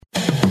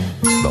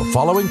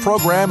following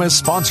program is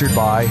sponsored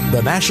by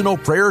the National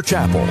Prayer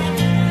Chapel.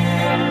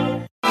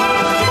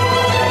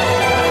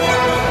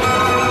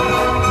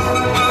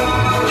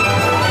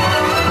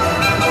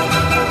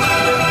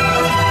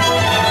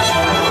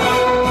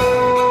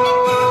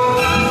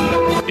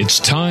 It's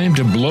time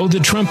to blow the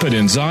trumpet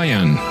in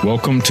Zion.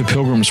 Welcome to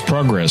Pilgrim's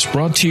Progress,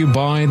 brought to you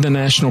by the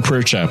National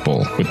Prayer Chapel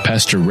with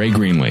Pastor Ray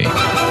Greenlee.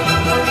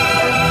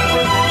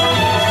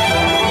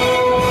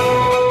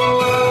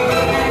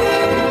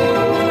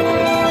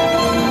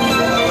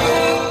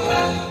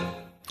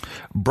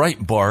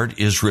 Breitbart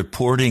is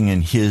reporting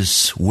in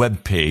his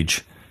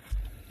webpage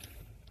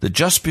that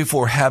just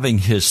before having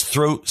his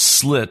throat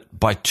slit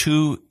by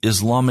two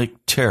Islamic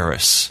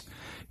terrorists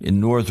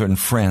in northern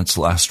France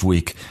last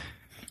week,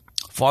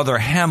 Father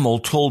Hamill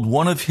told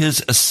one of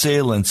his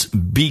assailants,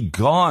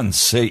 "Begone,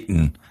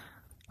 Satan,"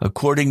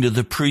 according to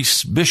the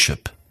priest's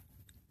bishop.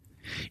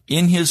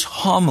 In his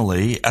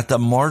homily at the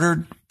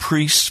martyred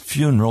priest's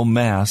funeral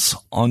mass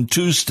on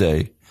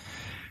Tuesday,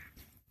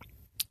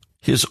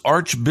 his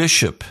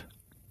archbishop,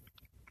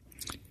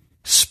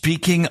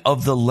 speaking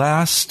of the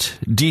last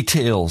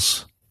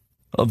details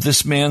of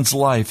this man's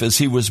life as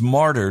he was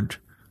martyred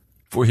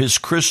for his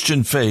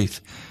Christian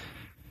faith,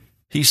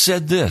 he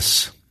said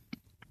this: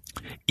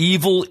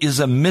 "Evil is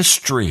a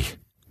mystery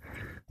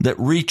that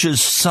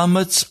reaches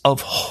summits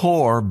of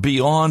horror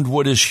beyond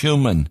what is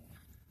human."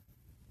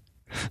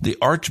 The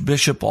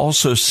archbishop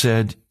also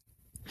said,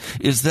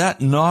 "Is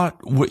that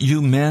not what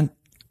you meant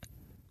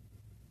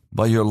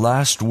by your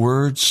last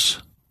words?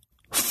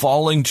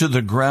 Falling to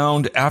the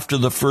ground after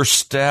the first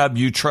stab,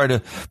 you try to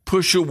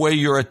push away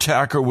your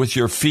attacker with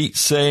your feet,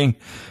 saying,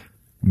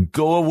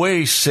 'Go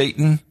away,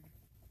 Satan.'"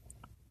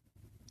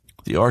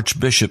 The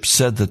archbishop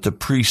said that the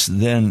priest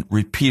then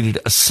repeated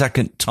a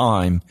second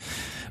time,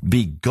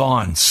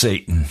 "Begone,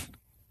 Satan."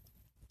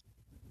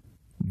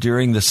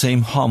 During the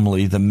same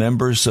homily, the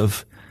members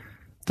of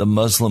the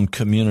Muslim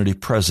community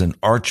present,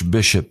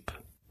 Archbishop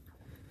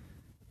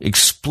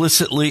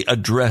explicitly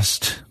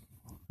addressed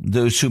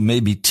those who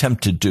may be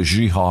tempted to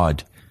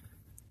jihad.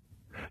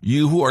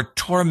 "You who are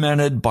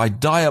tormented by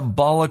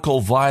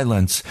diabolical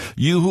violence,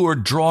 you who are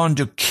drawn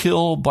to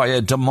kill by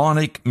a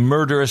demonic,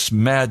 murderous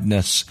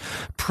madness,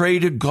 pray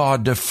to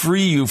God to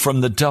free you from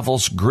the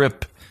devil's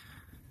grip.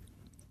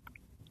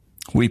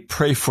 We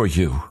pray for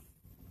you.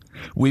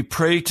 We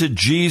pray to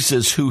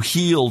Jesus, who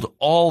healed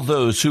all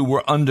those who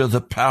were under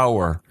the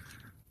power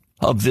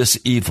of this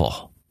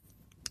evil."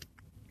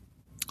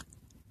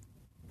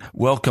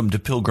 Welcome to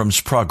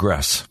Pilgrim's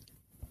Progress.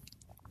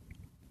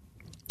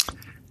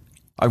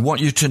 I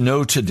want you to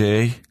know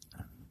today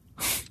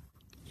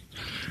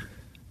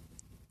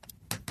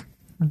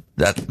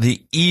that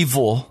the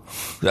evil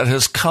that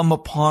has come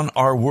upon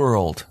our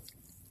world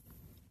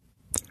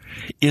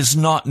is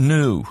not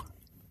new.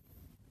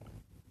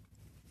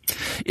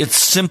 It's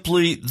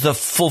simply the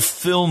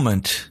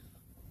fulfillment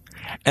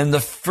and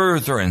the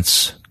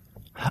furtherance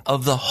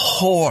of the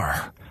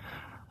horror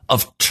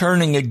of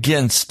turning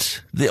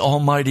against the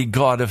Almighty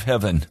God of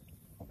heaven.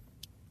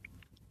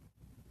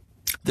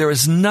 There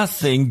is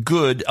nothing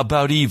good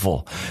about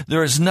evil.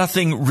 There is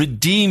nothing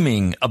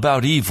redeeming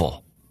about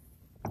evil.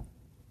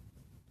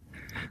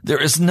 There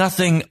is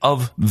nothing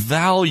of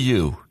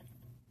value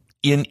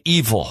in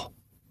evil.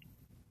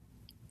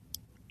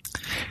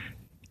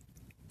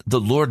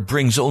 The Lord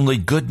brings only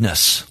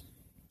goodness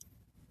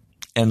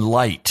and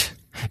light.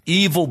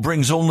 Evil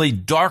brings only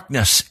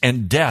darkness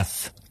and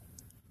death.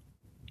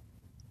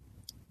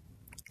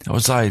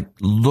 As I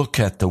look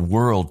at the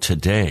world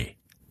today,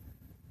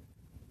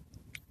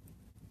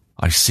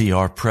 I see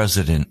our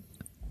president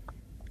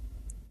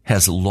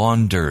has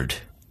laundered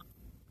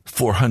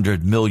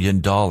 $400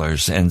 million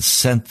and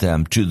sent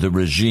them to the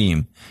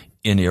regime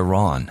in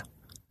Iran.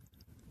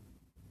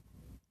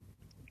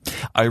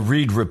 I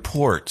read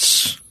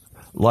reports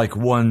like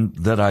one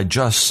that I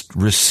just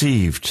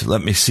received.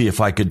 Let me see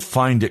if I could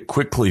find it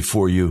quickly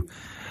for you.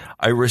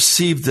 I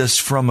received this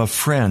from a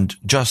friend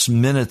just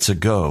minutes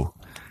ago.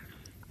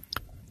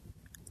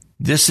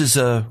 This is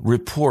a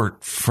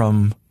report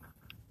from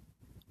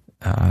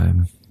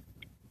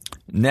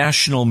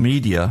national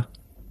media,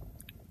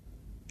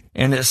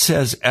 and it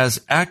says,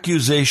 as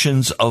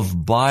accusations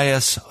of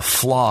bias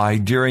fly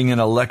during an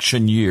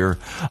election year,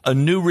 a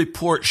new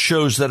report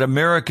shows that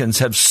Americans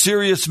have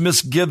serious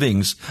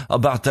misgivings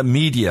about the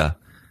media,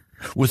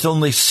 with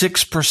only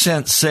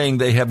 6% saying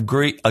they have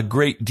a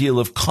great deal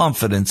of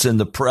confidence in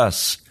the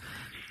press.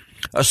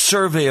 A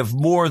survey of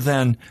more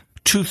than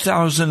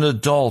 2,000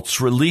 adults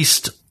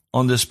released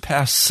on this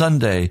past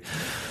Sunday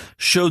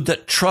showed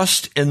that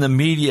trust in the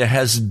media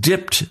has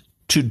dipped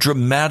to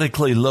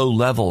dramatically low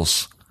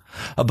levels.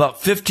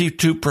 About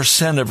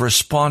 52% of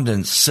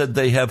respondents said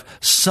they have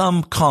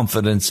some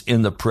confidence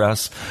in the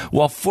press,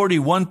 while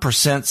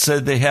 41%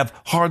 said they have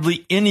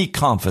hardly any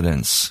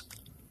confidence.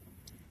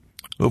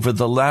 Over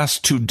the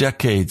last 2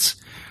 decades,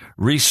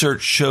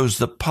 research shows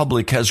the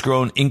public has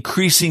grown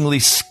increasingly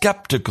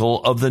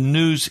skeptical of the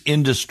news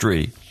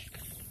industry.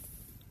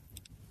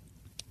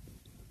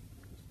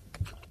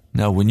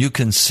 Now, when you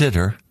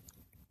consider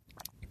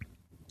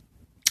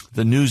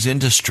The news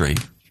industry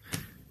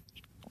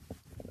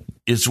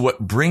is what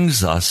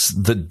brings us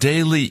the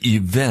daily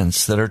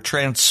events that are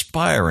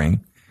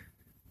transpiring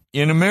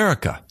in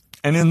America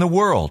and in the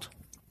world.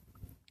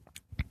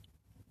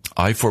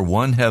 I, for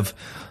one, have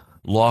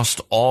lost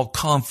all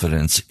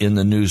confidence in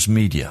the news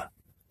media.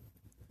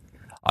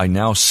 I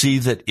now see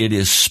that it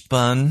is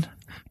spun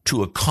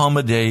to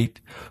accommodate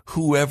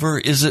whoever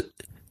is it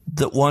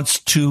that wants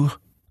to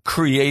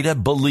create a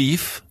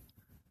belief.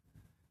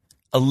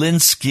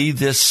 Alinsky,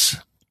 this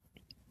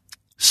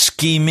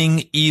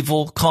scheming,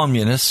 evil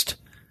communist,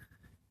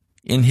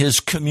 in his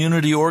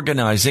community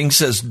organizing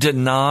says,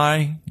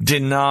 deny,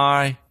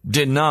 deny,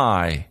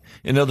 deny.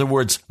 In other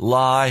words,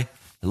 lie,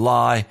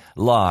 lie,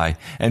 lie.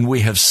 And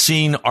we have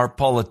seen our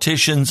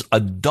politicians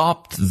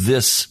adopt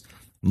this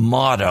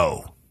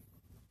motto.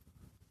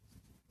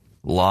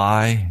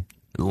 Lie,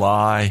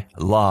 lie,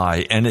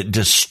 lie. And it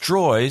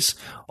destroys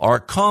our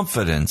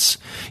confidence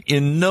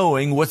in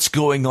knowing what's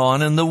going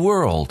on in the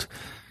world.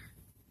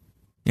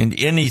 And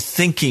any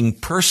thinking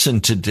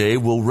person today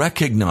will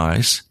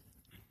recognize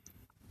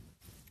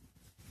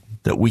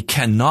that we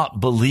cannot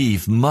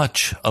believe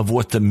much of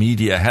what the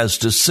media has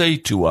to say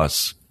to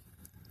us.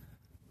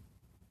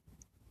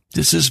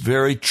 This is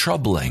very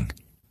troubling.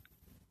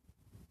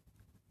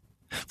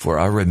 For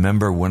I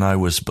remember when I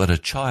was but a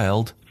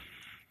child,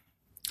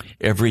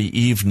 every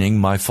evening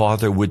my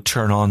father would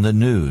turn on the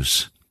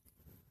news.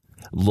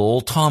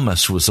 Lowell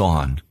Thomas was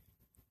on,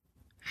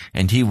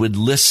 and he would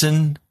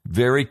listen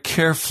very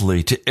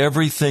carefully to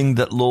everything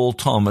that Lowell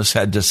Thomas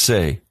had to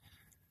say.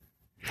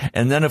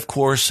 And then, of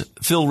course,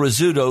 Phil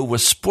Rizzuto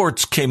with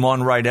sports came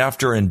on right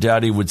after, and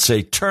Daddy would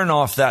say, turn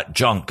off that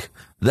junk.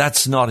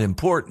 That's not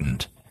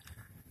important.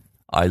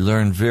 I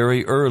learned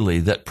very early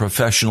that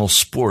professional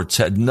sports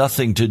had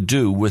nothing to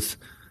do with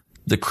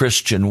the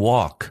Christian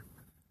walk.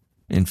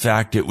 In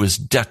fact, it was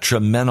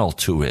detrimental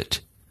to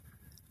it.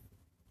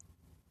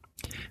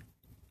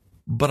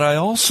 But I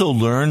also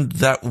learned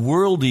that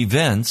world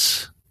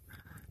events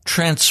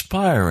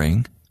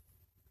transpiring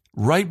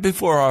right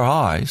before our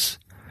eyes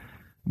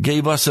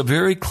gave us a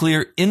very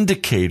clear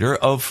indicator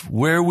of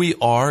where we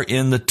are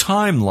in the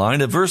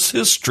timeline of Earth's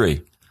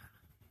history.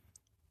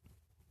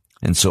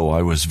 And so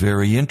I was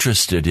very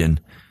interested in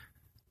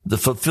the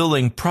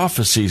fulfilling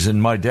prophecies,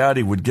 and my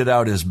daddy would get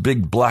out his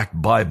big black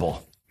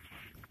Bible,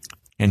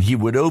 and he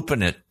would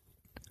open it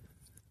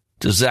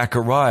to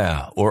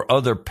Zechariah or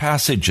other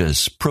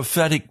passages,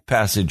 prophetic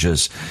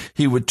passages.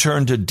 He would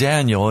turn to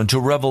Daniel and to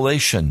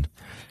Revelation.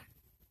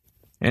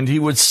 And he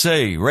would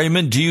say,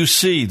 Raymond, do you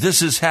see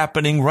this is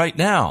happening right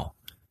now?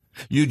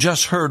 You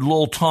just heard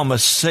Lowell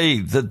Thomas say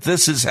that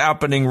this is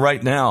happening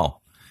right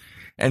now.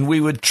 And we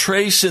would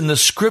trace in the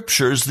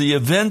scriptures the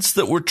events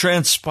that were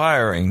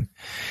transpiring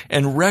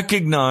and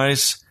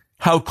recognize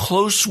how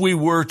close we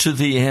were to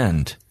the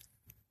end.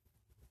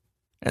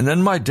 And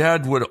then my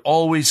dad would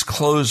always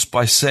close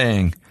by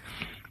saying,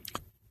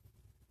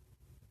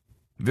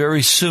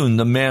 very soon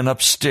the man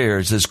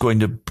upstairs is going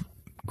to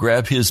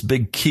grab his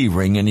big key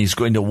ring and he's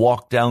going to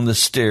walk down the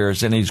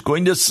stairs and he's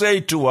going to say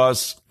to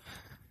us,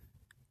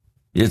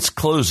 it's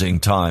closing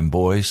time,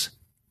 boys.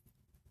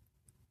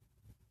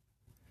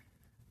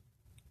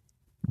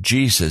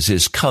 Jesus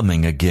is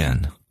coming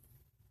again.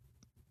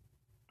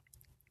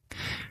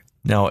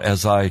 Now,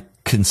 as I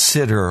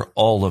consider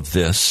all of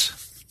this,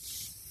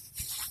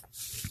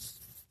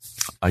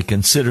 I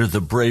consider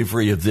the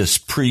bravery of this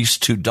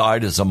priest who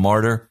died as a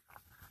martyr.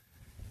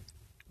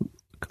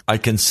 I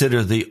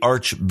consider the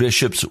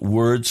Archbishop's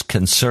words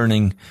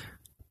concerning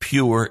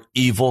pure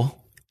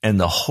evil and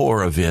the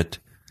horror of it.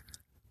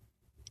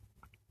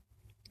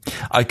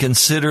 I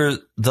consider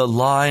the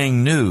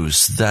lying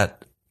news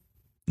that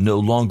no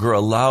longer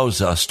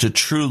allows us to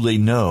truly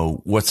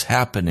know what's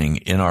happening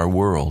in our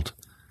world.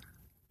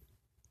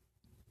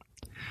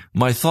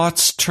 My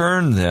thoughts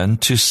turn then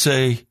to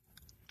say,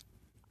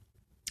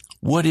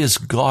 what is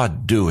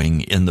God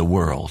doing in the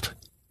world?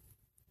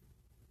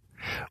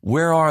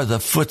 Where are the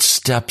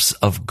footsteps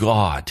of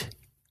God?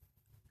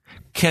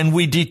 Can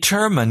we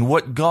determine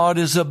what God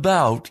is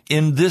about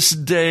in this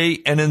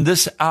day and in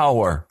this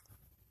hour?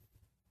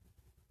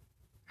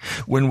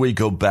 When we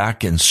go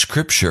back in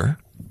Scripture,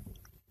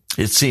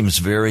 it seems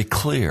very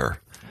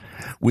clear.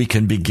 We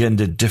can begin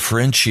to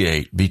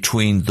differentiate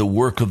between the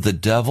work of the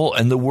devil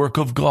and the work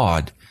of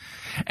God.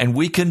 And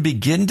we can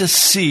begin to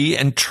see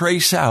and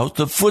trace out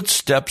the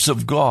footsteps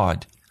of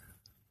God.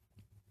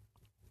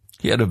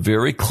 He had a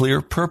very clear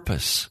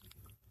purpose.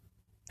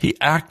 He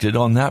acted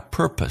on that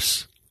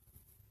purpose.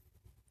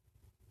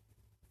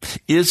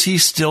 Is he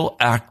still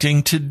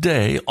acting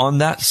today on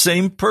that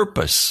same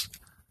purpose?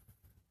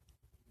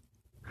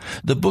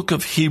 The book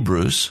of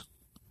Hebrews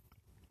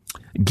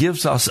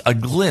gives us a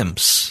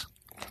glimpse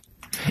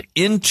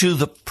into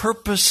the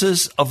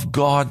purposes of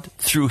God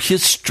through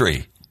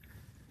history.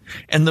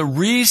 And the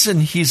reason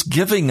he's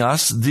giving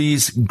us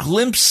these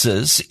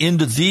glimpses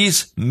into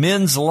these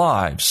men's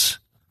lives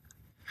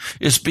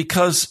is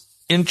because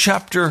in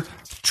chapter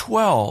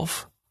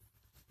 12,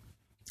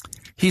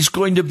 he's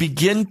going to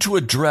begin to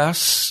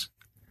address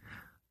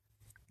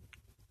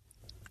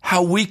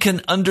how we can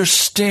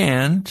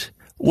understand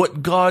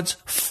what God's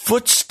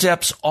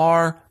footsteps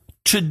are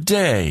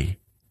today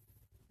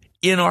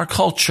in our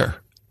culture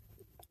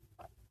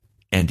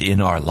and in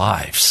our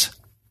lives.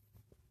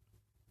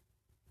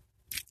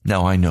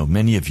 Now, I know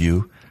many of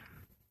you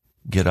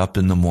get up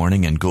in the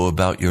morning and go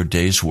about your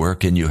day's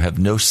work, and you have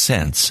no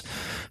sense,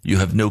 you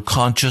have no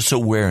conscious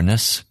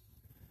awareness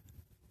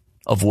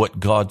of what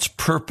God's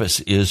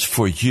purpose is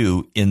for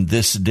you in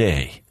this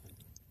day.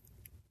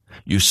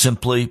 You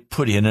simply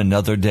put in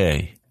another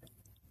day,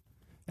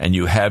 and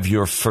you have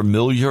your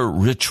familiar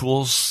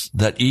rituals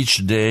that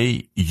each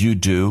day you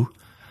do.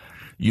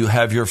 You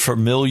have your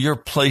familiar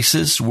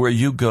places where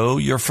you go,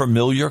 your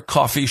familiar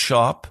coffee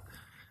shop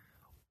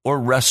or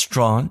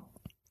restaurant,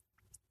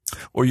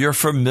 or your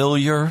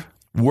familiar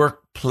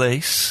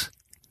workplace.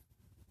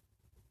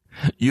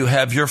 You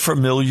have your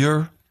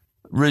familiar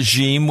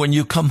regime when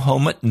you come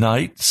home at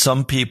night.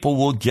 Some people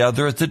will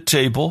gather at the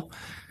table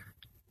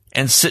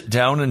and sit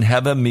down and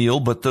have a meal,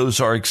 but those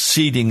are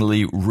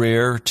exceedingly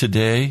rare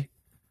today.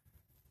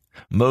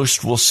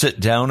 Most will sit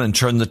down and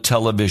turn the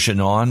television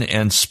on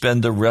and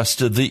spend the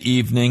rest of the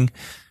evening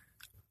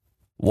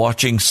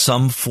watching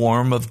some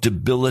form of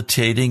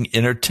debilitating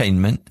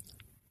entertainment,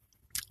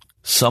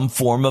 some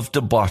form of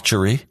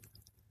debauchery,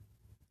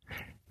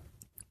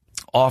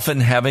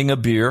 often having a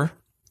beer,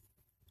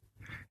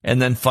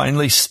 and then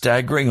finally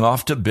staggering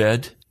off to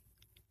bed,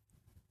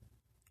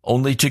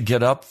 only to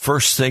get up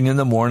first thing in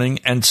the morning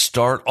and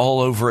start all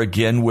over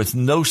again with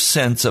no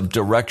sense of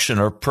direction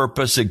or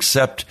purpose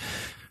except,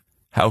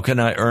 how can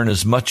I earn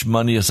as much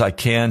money as I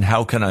can?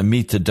 How can I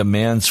meet the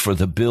demands for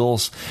the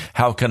bills?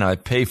 How can I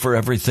pay for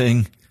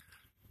everything?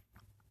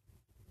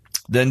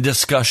 Then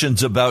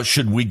discussions about,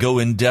 should we go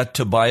in debt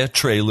to buy a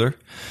trailer?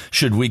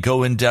 Should we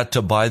go in debt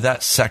to buy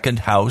that second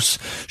house?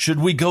 Should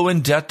we go in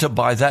debt to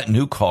buy that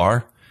new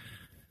car?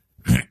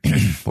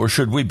 Or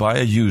should we buy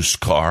a used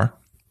car?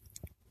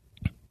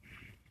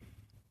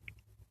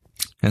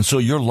 And so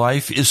your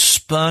life is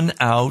spun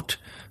out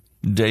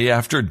day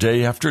after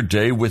day after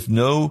day with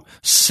no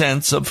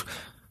sense of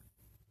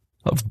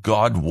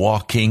God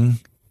walking,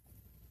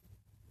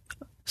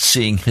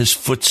 seeing his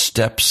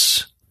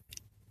footsteps,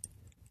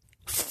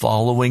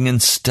 following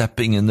and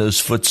stepping in those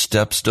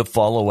footsteps to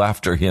follow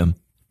after him.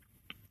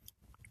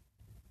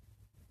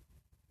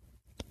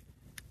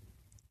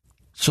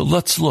 So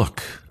let's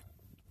look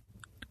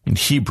in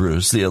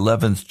Hebrews, the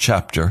 11th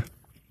chapter.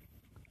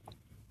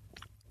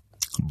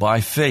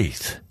 By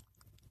faith,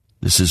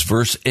 this is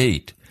verse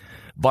 8,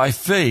 by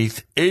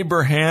faith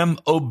Abraham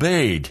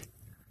obeyed,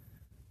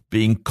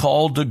 being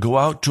called to go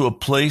out to a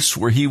place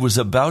where he was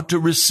about to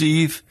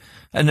receive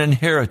an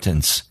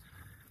inheritance.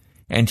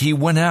 And he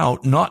went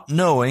out not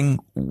knowing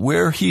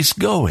where he's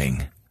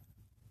going.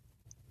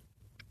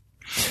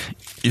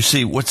 You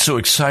see, what's so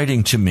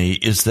exciting to me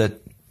is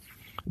that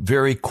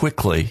very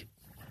quickly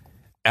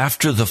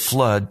after the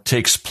flood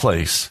takes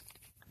place,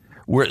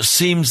 where it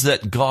seems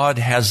that God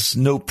has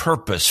no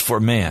purpose for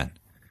man,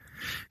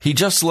 he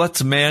just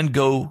lets man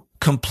go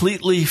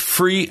completely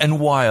free and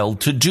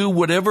wild to do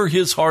whatever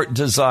his heart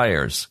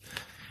desires.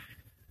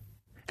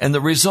 And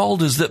the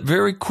result is that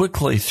very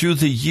quickly through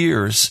the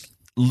years,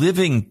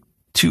 living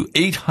to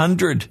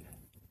 800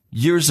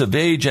 years of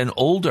age and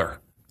older,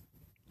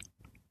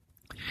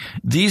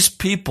 these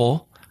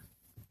people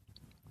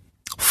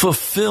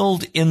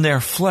fulfilled in their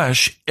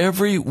flesh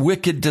every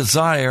wicked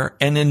desire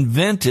and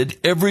invented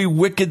every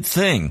wicked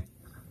thing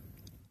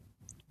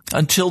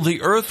until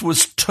the earth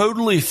was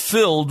totally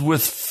filled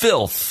with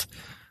filth,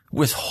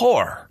 with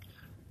horror,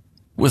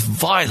 with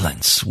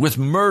violence, with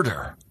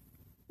murder,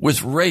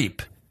 with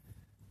rape,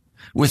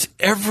 with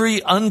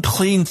every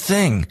unclean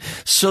thing,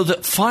 so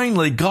that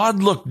finally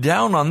God looked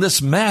down on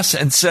this mess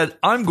and said,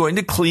 I'm going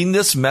to clean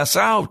this mess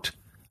out.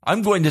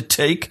 I'm going to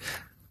take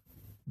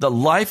the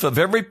life of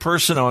every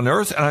person on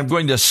earth and I'm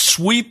going to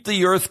sweep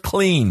the earth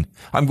clean.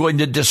 I'm going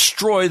to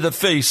destroy the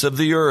face of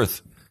the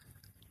earth.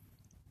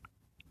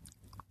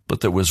 But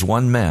there was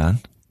one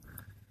man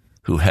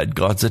who had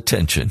God's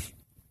attention.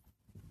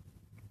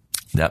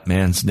 That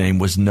man's name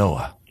was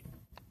Noah.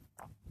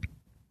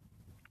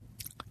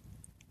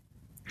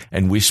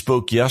 And we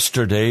spoke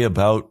yesterday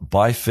about,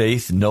 by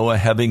faith, Noah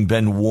having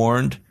been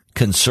warned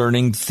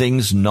concerning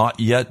things not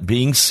yet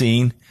being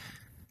seen,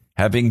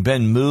 having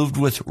been moved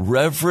with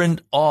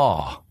reverent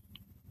awe,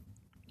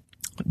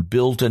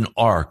 built an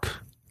ark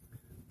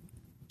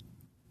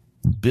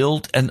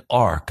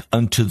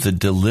unto the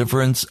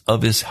deliverance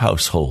of his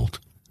household.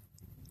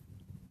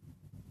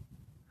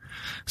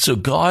 So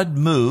God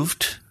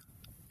moved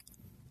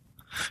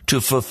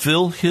to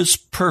fulfill his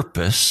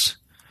purpose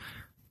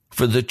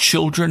for the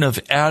children of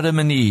Adam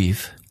and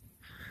Eve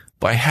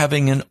by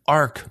having an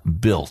ark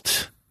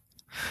built.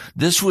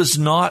 This was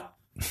not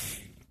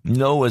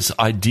Noah's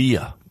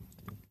idea.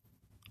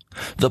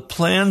 The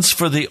plans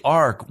for the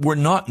ark were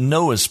not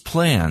Noah's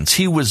plans.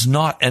 He was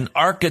not an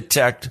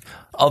architect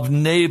of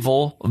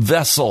naval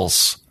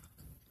vessels.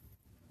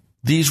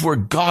 These were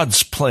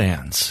God's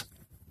plans.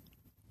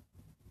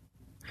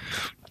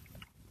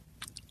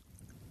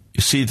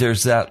 You see,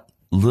 there's that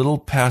little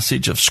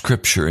passage of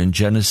Scripture in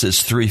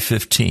Genesis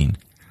 3:15,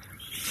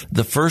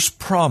 the first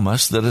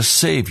promise that a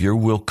Savior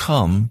will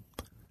come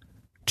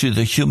to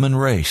the human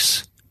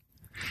race,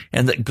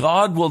 and that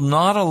God will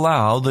not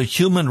allow the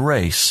human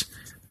race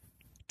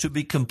to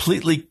be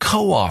completely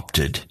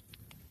co-opted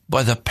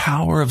by the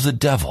power of the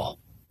devil.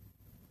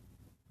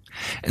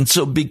 And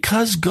so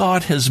because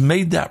God has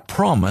made that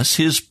promise,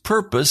 his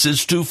purpose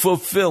is to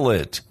fulfill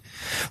it.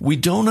 We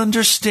don't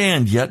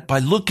understand yet by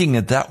looking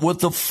at that what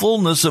the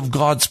fullness of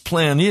God's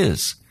plan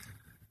is.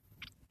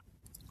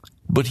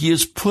 But he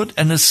has put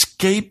an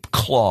escape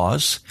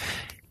clause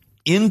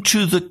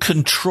into the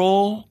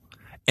control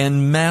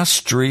and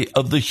mastery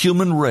of the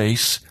human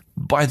race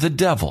by the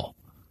devil.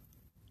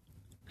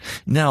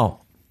 Now,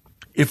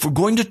 if we're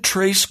going to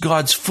trace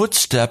God's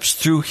footsteps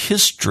through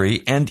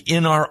history and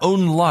in our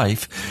own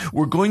life,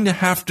 we're going to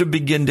have to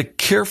begin to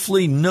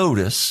carefully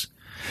notice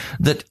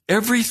that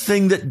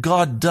everything that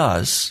God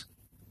does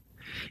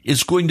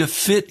is going to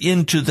fit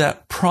into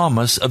that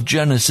promise of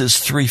Genesis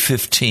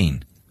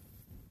 3:15.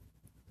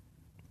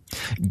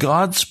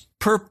 God's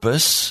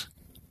purpose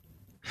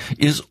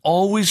is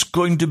always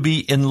going to be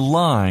in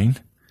line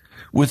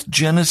with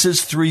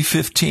Genesis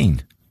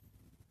 3:15.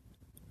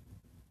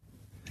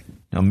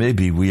 Now,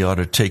 maybe we ought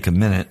to take a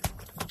minute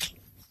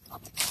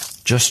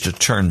just to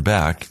turn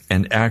back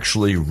and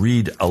actually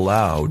read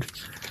aloud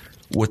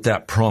what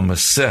that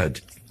promise said.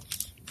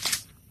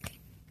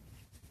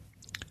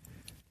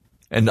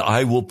 And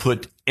I will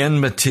put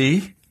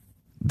enmity,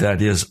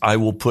 that is, I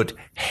will put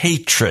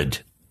hatred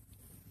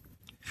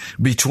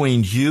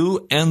between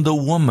you and the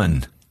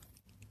woman,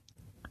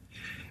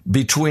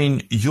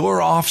 between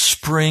your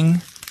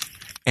offspring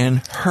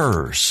and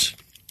hers.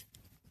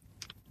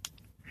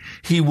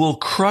 He will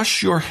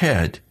crush your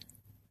head,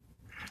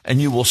 and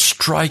you will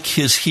strike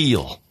his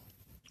heel.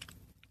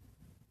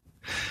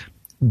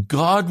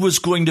 God was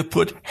going to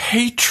put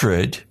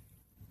hatred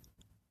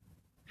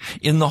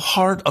in the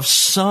heart of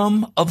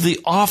some of the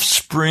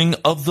offspring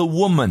of the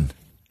woman.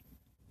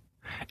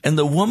 And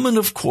the woman,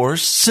 of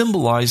course,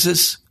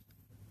 symbolizes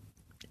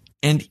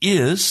and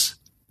is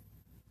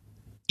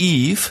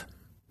Eve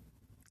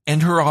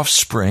and her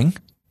offspring.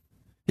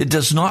 It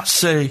does not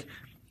say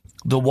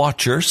the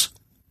Watchers.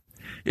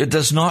 It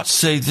does not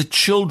say the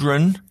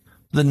children,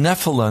 the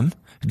Nephilim.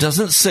 It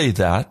doesn't say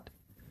that.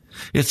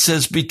 It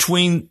says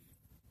between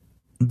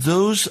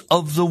those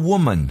of the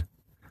woman.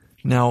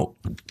 Now,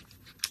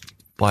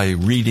 by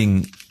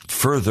reading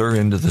further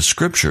into the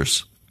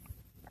Scriptures,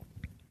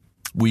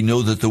 we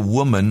know that the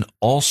woman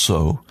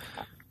also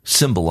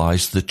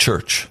symbolized the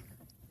church.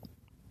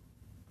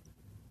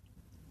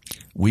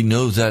 We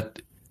know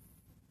that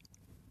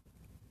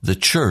the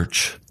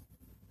church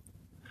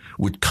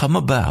would come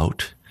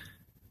about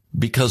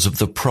because of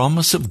the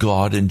promise of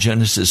God in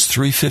Genesis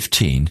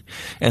 3:15,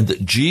 and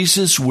that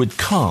Jesus would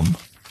come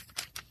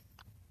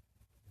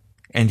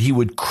and he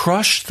would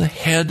crush the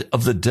head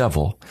of the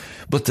devil,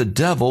 but the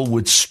devil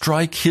would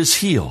strike his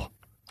heel.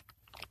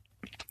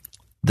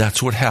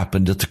 That's what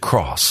happened at the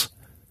cross.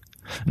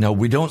 Now,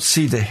 we don't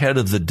see the head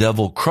of the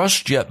devil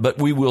crushed yet, but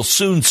we will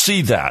soon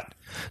see that.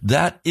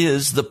 That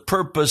is the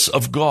purpose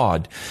of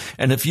God.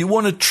 And if you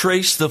want to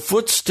trace the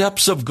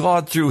footsteps of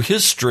God through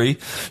history,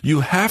 you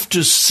have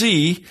to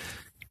see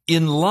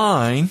in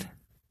line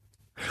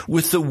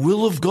with the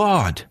will of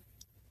God.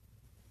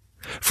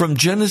 From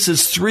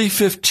Genesis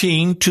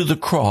 3:15 to the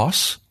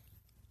cross,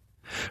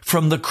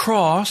 from the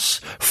cross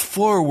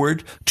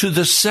forward to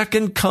the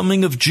second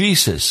coming of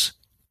Jesus,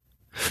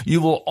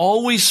 you will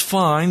always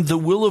find the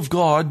will of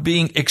God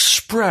being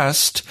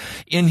expressed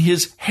in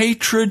his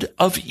hatred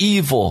of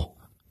evil,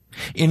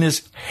 in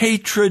his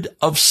hatred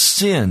of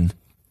sin,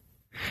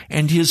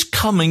 and his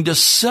coming to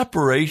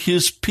separate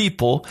his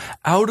people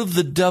out of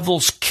the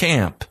devil's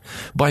camp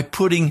by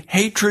putting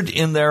hatred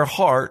in their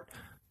heart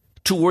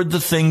toward the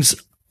things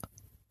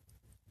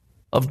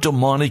of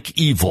demonic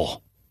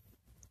evil.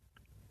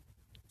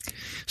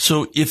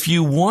 So if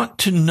you want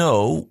to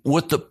know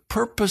what the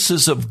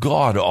purposes of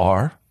God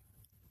are,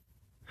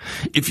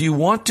 if you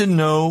want to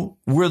know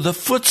where the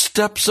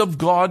footsteps of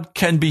God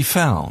can be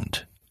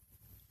found,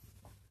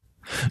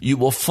 you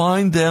will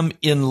find them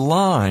in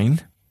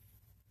line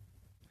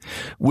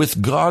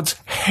with God's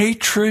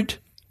hatred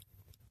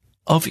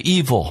of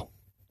evil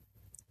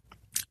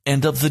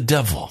and of the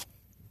devil.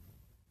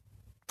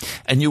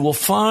 And you will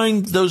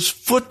find those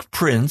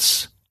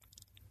footprints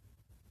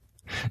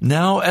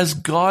now as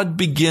God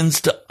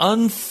begins to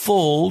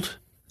unfold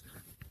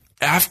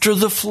after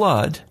the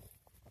flood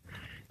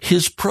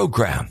his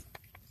program.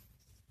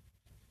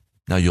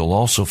 Now you'll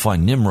also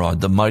find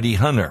Nimrod, the mighty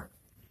hunter,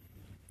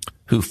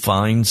 who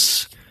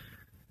finds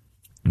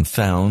and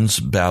founds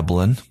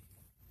Babylon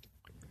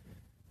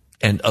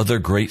and other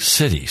great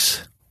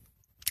cities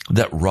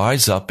that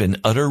rise up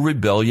in utter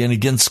rebellion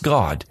against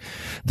God.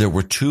 There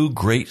were two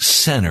great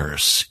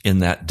centers in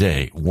that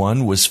day.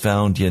 One was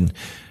found in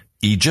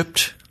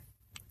Egypt,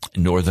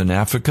 northern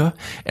Africa,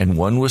 and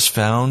one was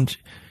found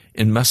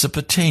in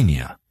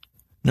Mesopotamia.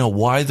 Now,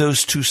 why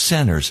those two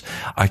centers?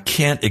 I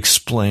can't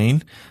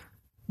explain,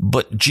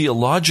 But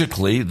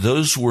geologically,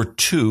 those were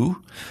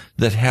two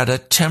that had a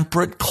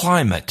temperate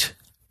climate.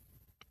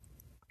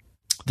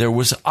 There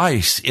was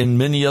ice in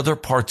many other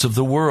parts of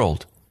the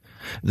world.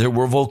 There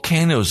were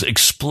volcanoes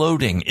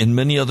exploding in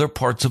many other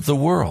parts of the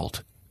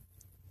world.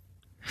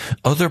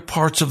 Other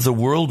parts of the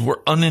world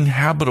were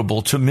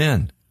uninhabitable to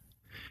men,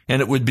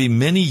 and it would be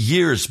many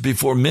years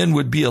before men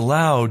would be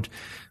allowed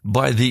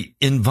by the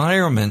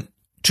environment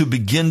to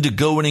begin to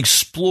go and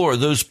explore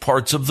those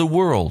parts of the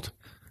world.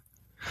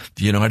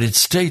 The United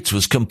States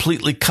was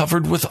completely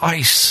covered with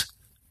ice.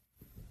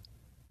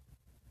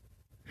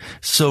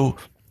 So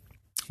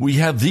we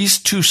have these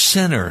two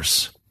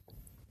centers,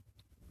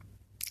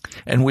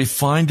 and we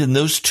find in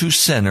those two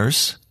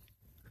centers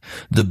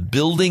the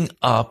building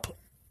up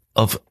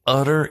of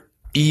utter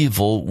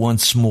evil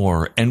once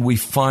more, and we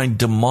find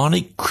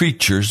demonic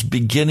creatures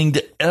beginning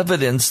to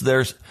evidence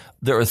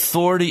their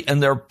authority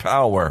and their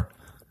power.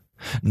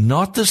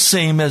 Not the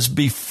same as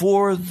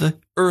before the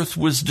earth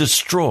was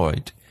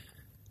destroyed,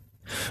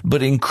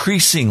 but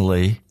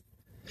increasingly,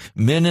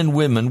 men and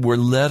women were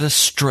led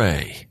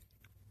astray.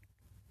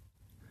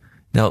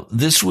 Now,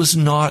 this was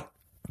not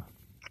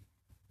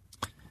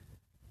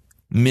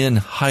men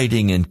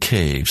hiding in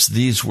caves.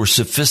 These were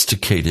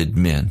sophisticated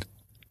men.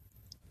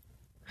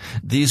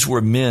 These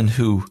were men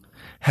who,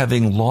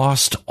 having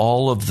lost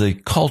all of the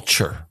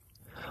culture,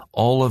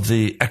 all of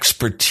the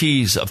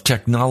expertise of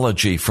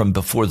technology from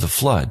before the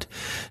flood,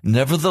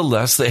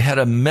 nevertheless, they had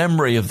a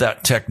memory of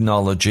that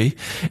technology,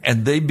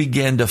 and they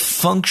began to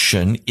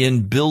function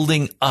in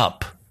building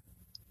up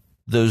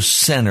those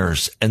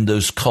centers and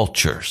those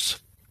cultures.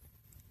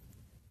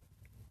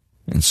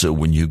 And so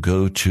when you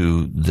go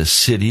to the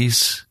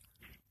cities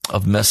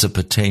of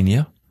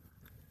Mesopotamia,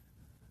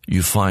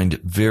 you find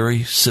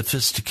very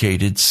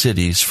sophisticated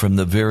cities from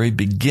the very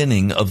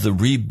beginning of the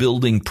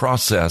rebuilding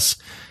process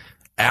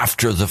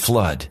after the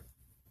flood.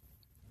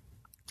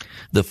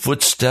 The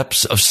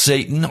footsteps of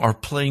Satan are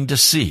plain to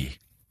see.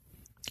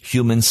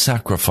 Human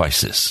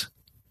sacrifices,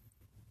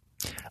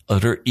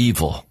 utter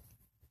evil,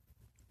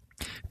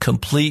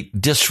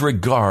 complete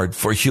disregard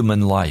for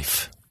human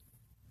life,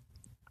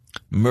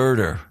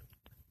 murder,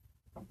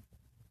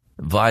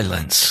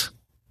 violence,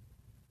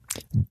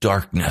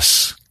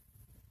 darkness.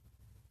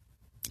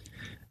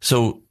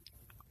 So,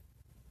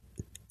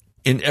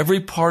 in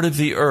every part of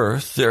the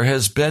earth, there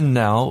has been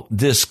now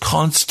this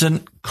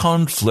constant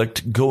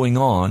conflict going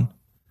on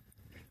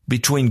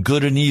between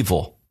good and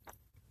evil.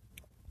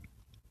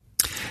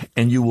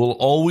 And you will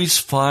always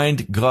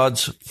find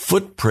God's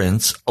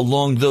footprints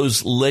along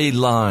those ley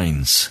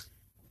lines.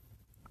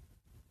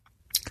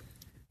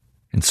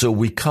 And so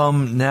we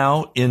come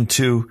now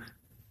into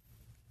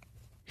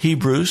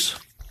Hebrews,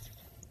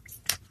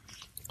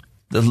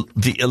 the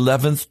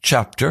 11th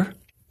chapter.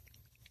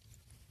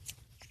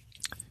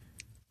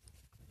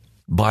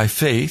 By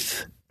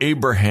faith,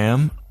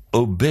 Abraham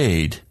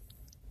obeyed.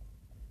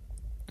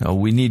 Now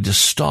we need to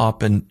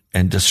stop and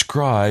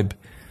describe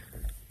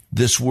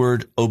this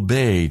word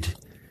obeyed.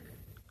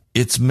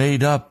 It's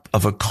made up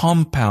of a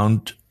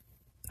compound,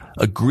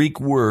 a Greek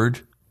word,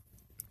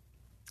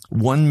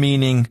 one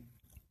meaning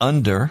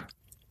under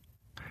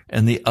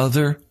and the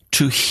other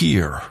to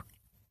hear.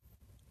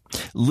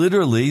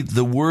 Literally,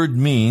 the word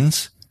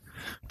means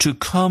to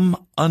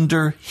come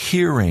under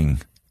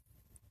hearing.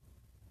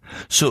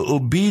 So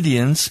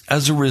obedience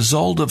as a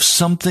result of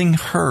something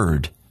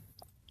heard.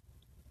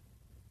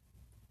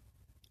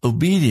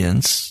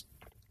 Obedience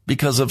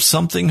because of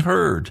something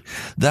heard.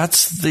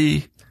 That's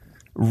the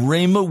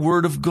Rhema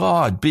word of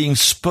God being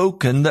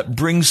spoken that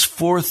brings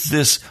forth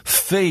this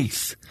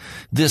faith,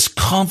 this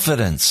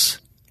confidence.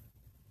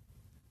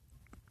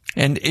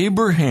 And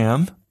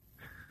Abraham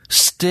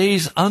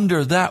stays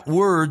under that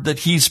word that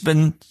he's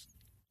been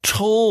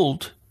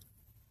told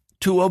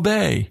to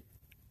obey.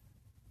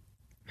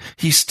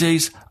 He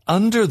stays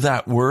under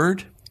that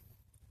word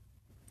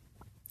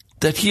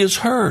that he has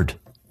heard.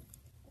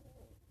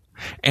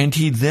 And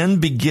he then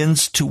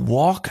begins to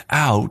walk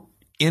out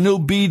in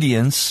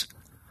obedience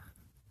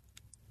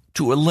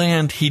to a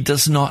land he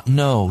does not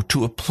know,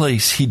 to a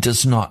place he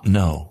does not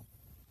know.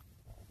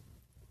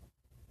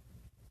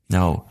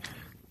 Now,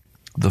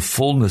 the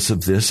fullness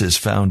of this is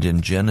found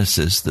in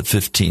Genesis, the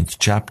 15th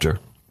chapter.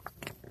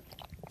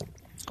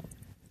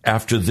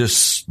 After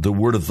this, the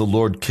word of the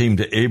Lord came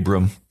to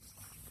Abram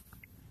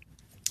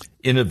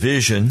in a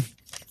vision.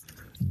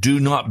 Do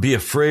not be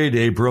afraid,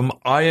 Abram.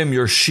 I am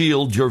your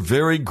shield, your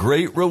very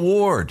great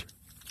reward.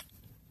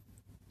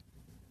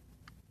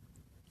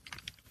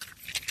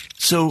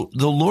 So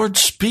the Lord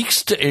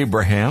speaks to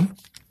Abraham,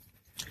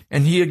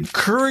 and he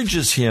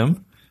encourages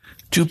him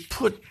to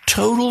put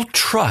total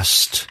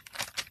trust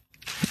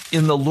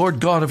in the Lord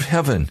God of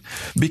heaven,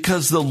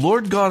 because the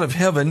Lord God of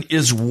heaven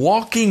is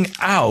walking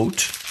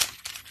out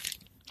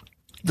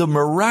the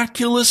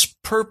miraculous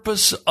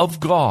purpose of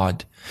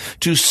God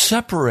to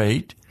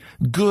separate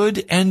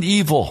good and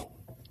evil.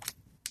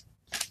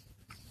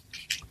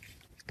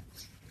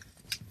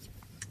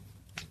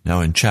 Now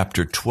in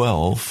chapter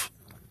 12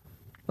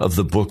 of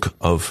the book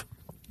of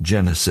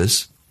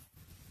Genesis,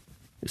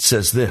 it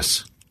says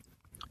this: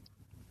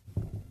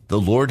 the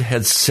Lord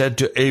had said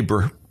to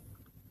Abram,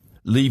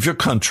 leave your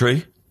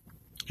country,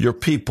 your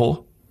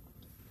people,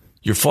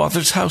 your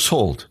father's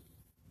household,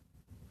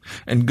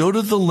 and go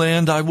to the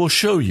land I will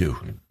show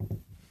you.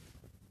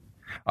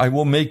 I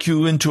will make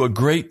you into a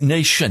great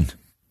nation,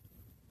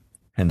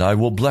 and I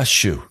will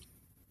bless you.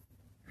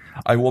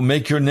 I will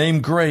make your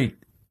name great,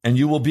 and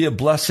you will be a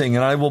blessing,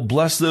 and I will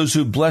bless those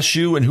who bless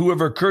you, and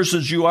whoever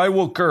curses you, I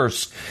will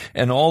curse,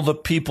 and all the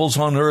peoples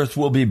on earth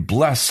will be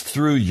blessed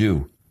through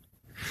you.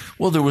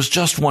 Well, there was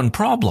just one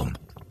problem.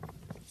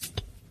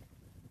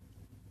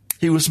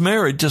 He was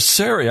married to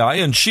Sarai,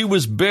 and she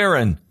was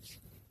barren.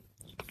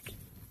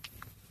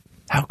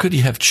 How could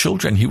he have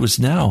children? He was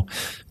now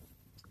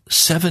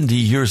 70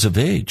 years of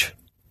age,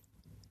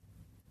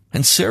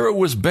 and Sarah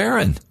was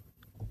barren.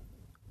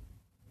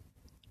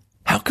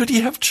 How could he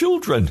have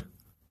children?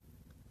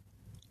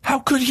 How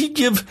could he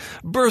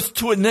give birth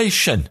to a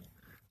nation?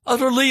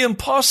 Utterly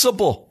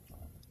impossible.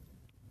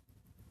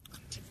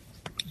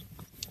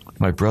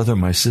 My brother,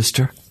 my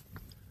sister,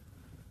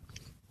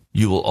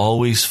 you will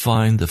always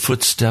find the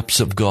footsteps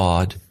of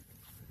God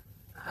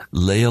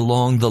lay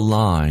along the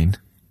line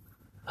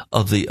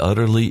of the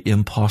utterly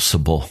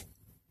impossible.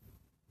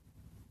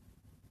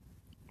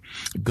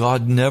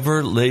 God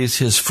never lays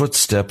his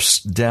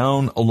footsteps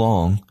down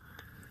along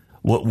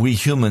what we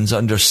humans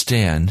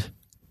understand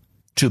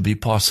to be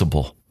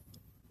possible.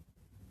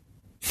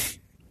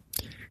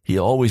 He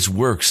always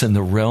works in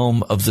the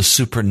realm of the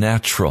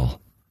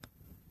supernatural,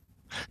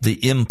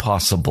 the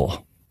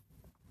impossible.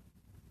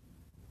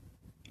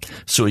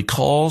 So he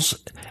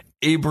calls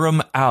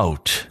Abram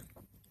out.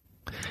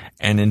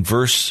 And in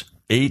verse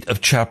 8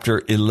 of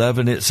chapter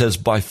 11, it says,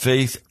 by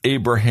faith,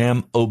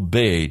 Abraham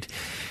obeyed.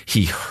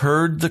 He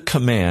heard the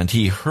command.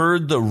 He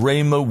heard the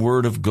Rhema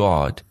word of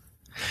God.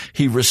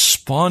 He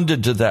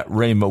responded to that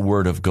Rhema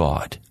word of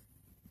God.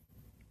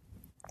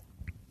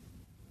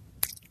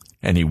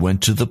 And he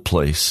went to the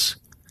place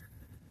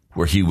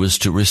where he was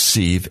to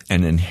receive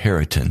an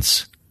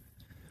inheritance,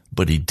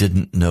 but he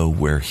didn't know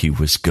where he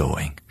was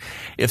going.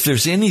 If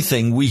there's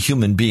anything we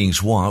human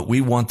beings want,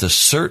 we want the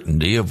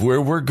certainty of where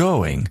we're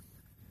going.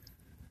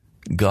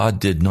 God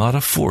did not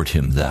afford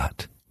him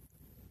that.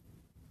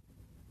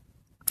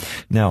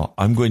 Now,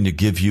 I'm going to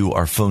give you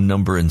our phone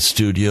number in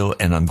studio,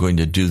 and I'm going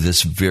to do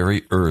this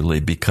very early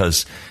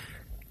because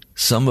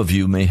some of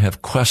you may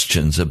have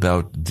questions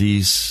about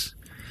these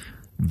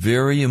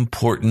very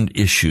important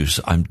issues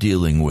I'm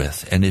dealing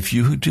with. And if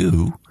you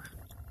do,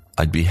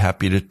 I'd be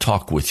happy to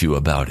talk with you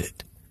about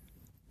it.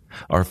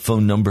 Our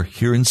phone number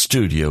here in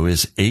studio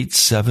is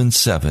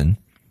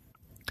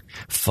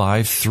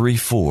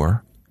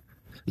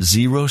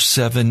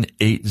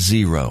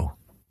 877-534-0780.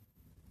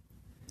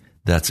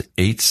 That's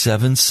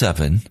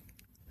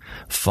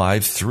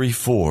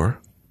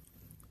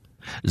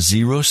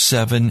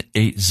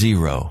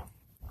 877-534-0780.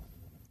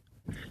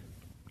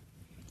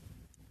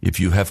 If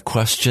you have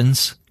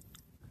questions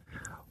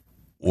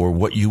or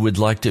what you would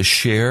like to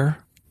share,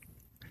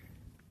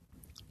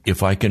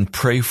 if I can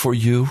pray for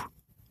you,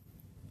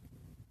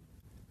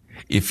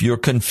 if you're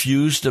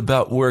confused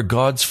about where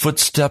God's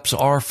footsteps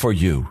are for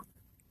you,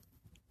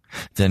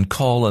 then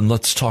call and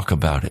let's talk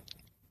about it.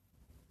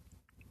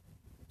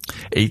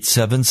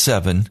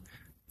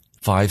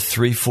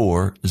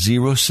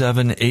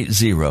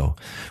 877-534-0780.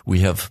 We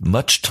have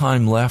much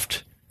time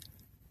left.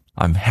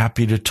 I'm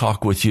happy to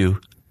talk with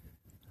you.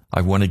 I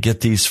want to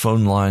get these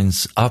phone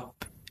lines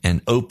up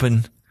and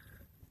open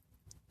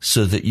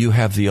so that you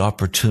have the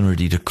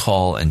opportunity to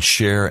call and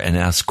share and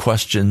ask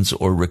questions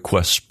or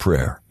request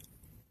prayer.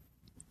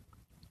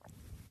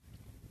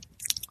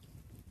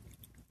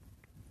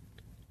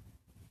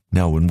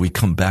 Now, when we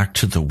come back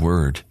to the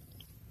Word,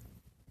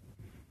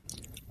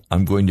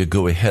 I'm going to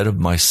go ahead of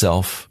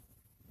myself.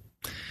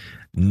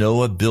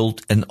 Noah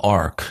built an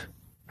ark.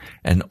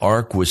 An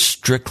ark was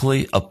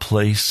strictly a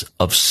place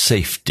of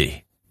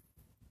safety.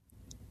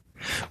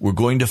 We're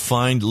going to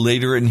find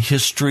later in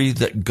history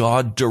that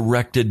God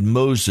directed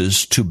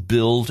Moses to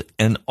build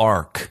an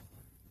ark.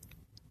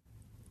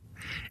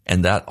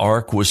 And that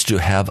ark was to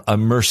have a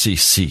mercy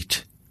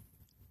seat.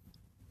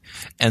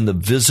 And the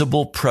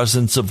visible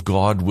presence of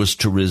God was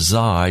to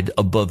reside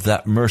above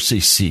that mercy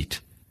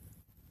seat.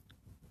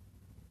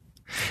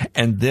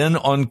 And then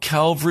on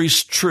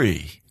Calvary's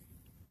tree,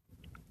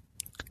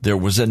 there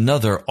was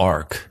another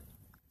ark.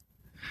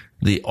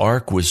 The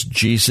ark was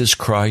Jesus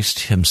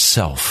Christ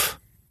himself.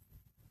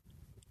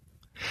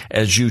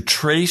 As you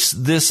trace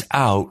this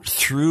out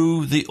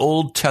through the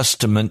Old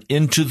Testament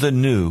into the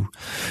New,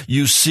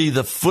 you see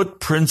the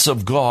footprints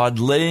of God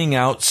laying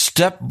out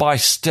step by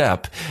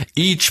step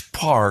each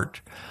part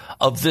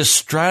of this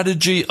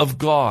strategy of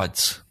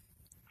God's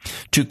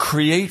to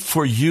create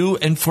for you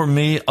and for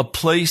me a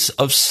place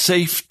of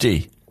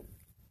safety,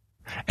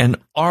 an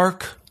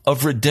ark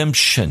of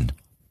redemption.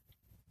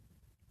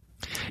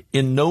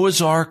 In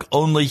Noah's ark,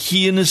 only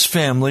he and his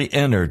family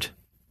entered.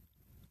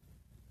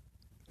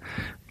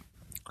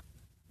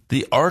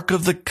 The Ark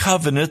of the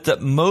Covenant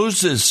that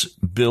Moses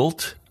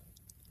built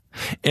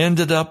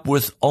ended up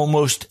with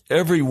almost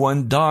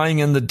everyone dying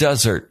in the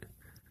desert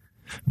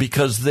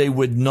because they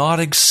would not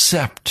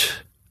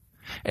accept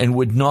and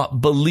would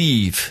not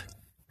believe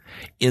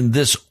in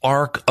this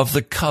Ark of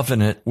the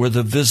Covenant where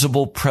the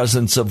visible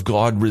presence of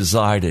God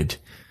resided.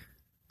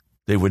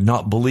 They would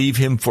not believe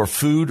him for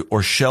food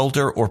or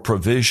shelter or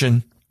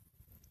provision.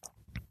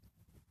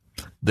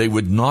 They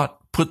would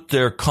not put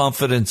their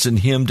confidence in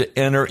him to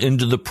enter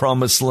into the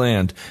promised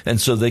land,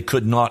 and so they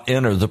could not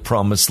enter the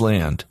promised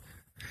land.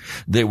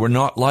 They were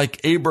not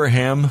like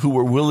Abraham, who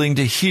were willing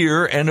to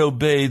hear and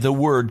obey the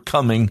word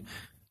coming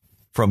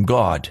from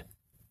God,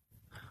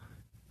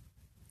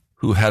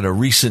 who had a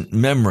recent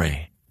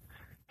memory,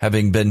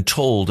 having been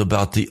told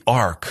about the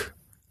ark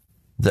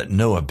that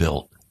Noah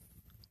built.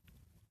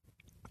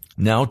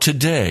 Now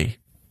today,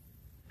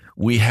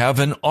 we have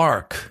an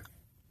ark.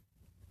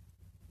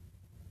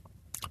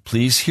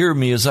 Please hear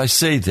me as I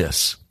say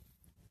this.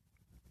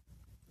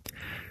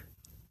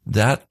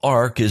 That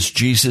ark is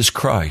Jesus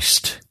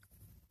Christ,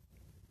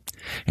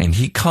 and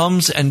he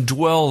comes and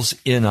dwells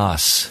in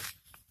us.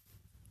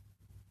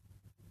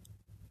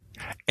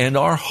 And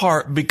our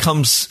heart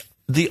becomes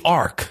the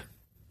ark.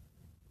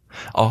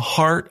 A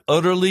heart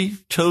utterly,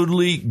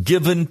 totally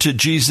given to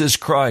Jesus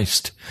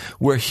Christ,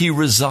 where he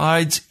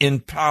resides in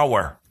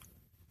power,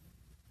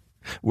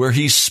 where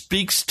he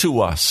speaks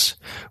to us,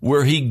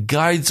 where he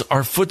guides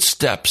our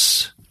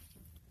footsteps.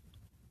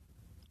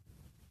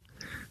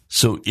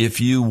 So if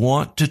you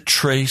want to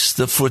trace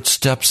the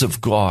footsteps of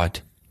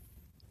God,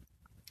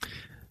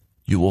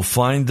 you will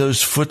find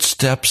those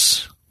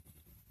footsteps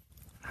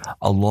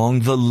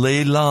along the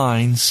ley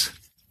lines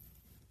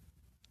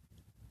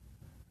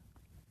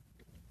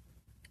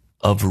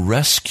of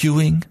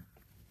rescuing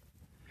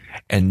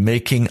and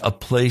making a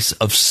place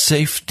of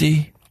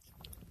safety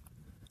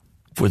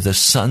for the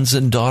sons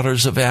and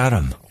daughters of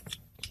Adam.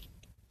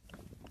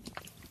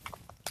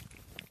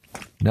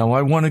 Now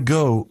I want to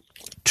go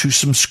to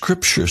some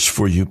scriptures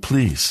for you,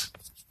 please.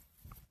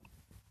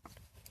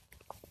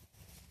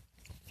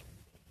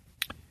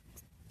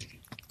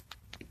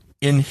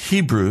 In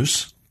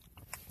Hebrews,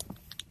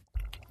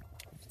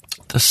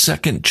 the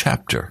 2nd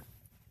chapter,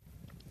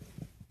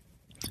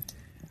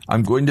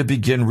 I'm going to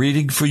begin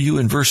reading for you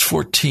in verse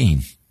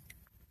 14.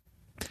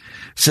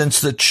 Since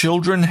the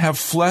children have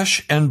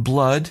flesh and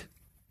blood,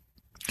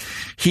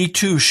 he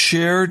too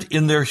shared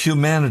in their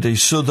humanity,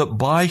 so that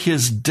by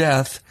his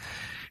death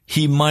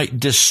he might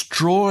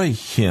destroy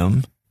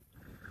him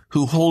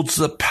who holds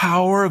the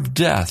power of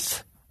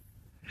death,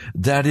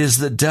 that is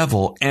the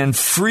devil, and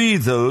free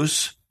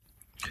those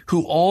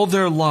who all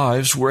their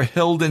lives were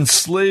held in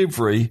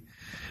slavery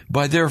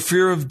by their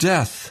fear of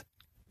death.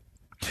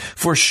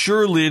 For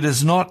surely it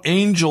is not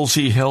angels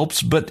he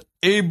helps, but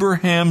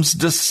Abraham's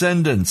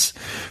descendants.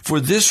 For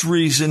this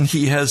reason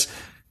he has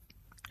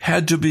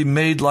had to be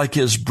made like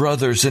his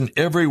brothers in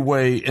every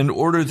way, in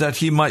order that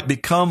he might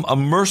become a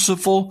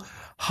merciful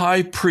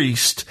high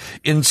priest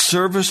in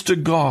service to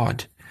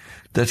God,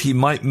 that he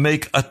might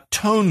make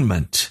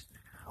atonement,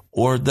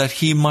 or that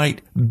he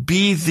might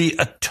be the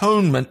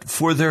atonement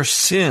for their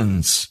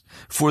sins,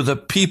 for the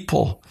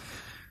people.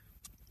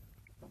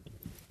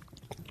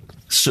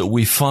 So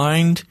we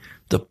find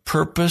the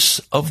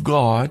purpose of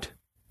God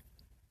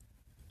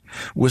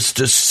was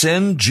to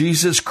send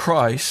Jesus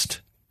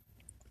Christ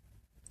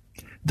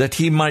that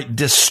he might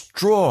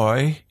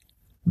destroy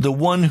the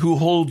one who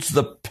holds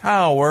the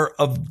power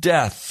of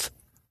death.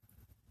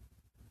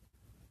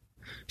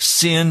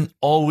 Sin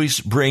always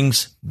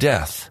brings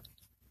death.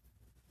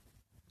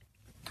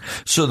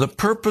 So the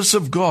purpose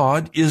of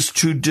God is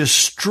to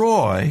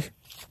destroy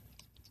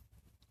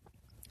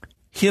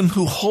him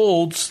who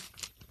holds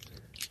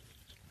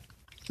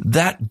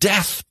that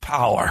death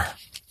power.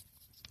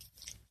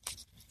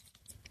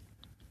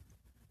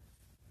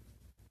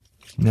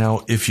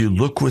 Now, if you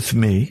look with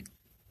me,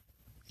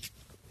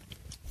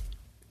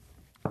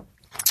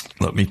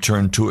 let me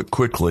turn to it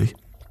quickly.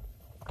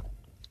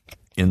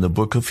 In the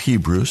book of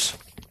Hebrews,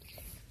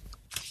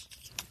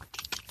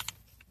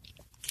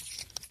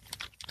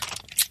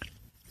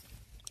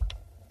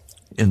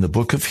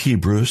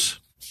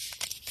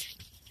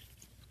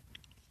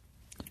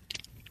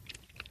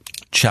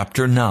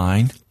 chapter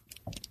 9,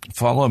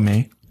 follow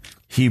me,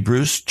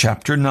 Hebrews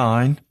chapter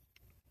 9,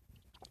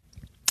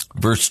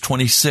 verse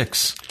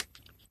 26.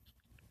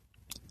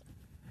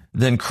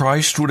 Then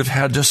Christ would have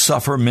had to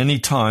suffer many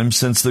times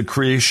since the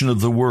creation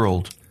of the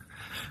world.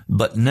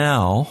 But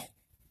now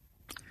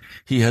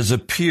he has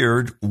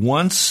appeared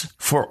once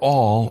for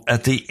all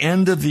at the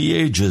end of the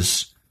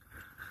ages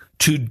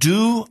to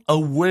do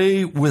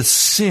away with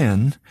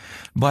sin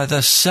by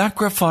the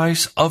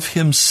sacrifice of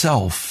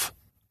himself.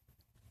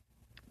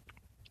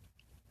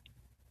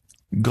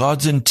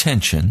 God's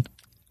intention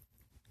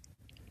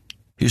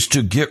is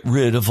to get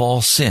rid of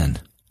all sin.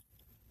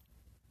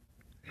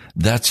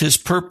 That's his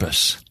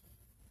purpose.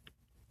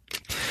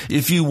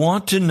 If you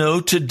want to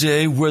know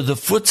today where the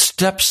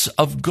footsteps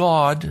of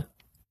God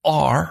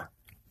are,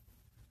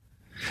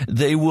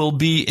 they will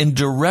be in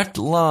direct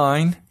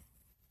line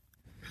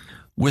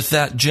with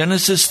that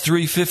Genesis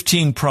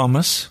 3:15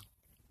 promise,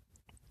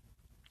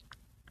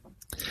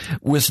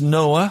 with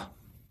Noah,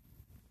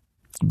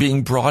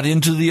 being brought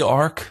into the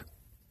ark,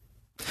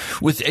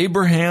 with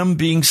Abraham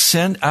being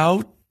sent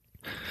out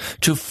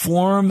to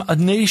form a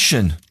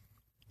nation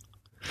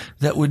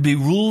that would be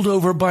ruled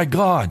over by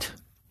God,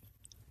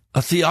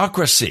 a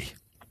theocracy,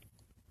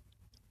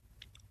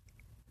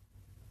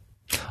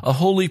 a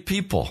holy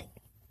people,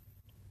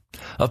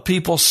 a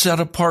people set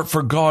apart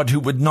for God who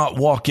would not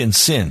walk in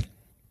sin.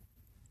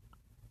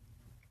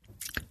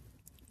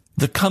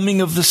 The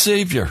coming of the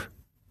Savior,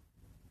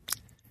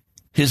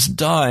 his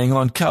dying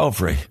on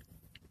Calvary,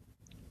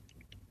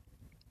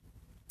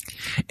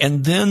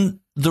 and then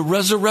the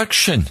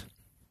resurrection.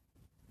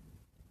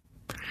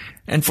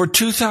 And for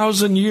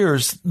 2,000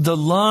 years, the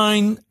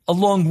line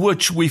along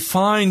which we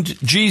find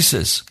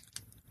Jesus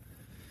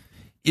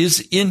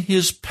is in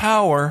his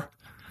power,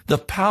 the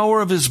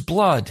power of his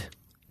blood,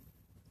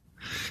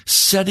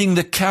 setting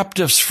the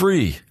captives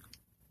free.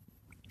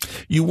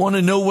 You want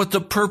to know what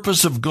the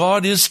purpose of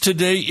God is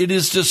today? It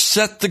is to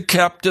set the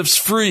captives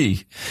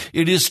free.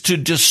 It is to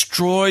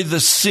destroy the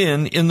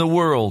sin in the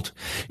world.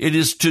 It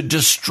is to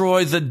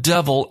destroy the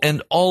devil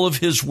and all of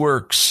his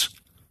works.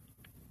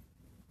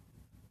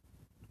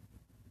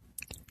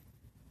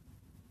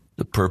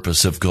 The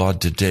purpose of God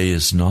today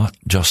is not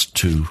just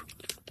to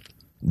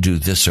do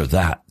this or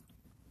that.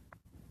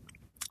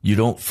 You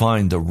don't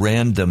find the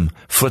random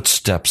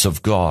footsteps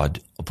of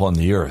God upon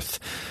the earth.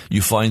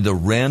 You find the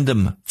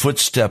random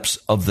footsteps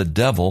of the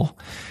devil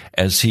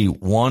as he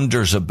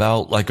wanders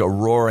about like a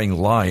roaring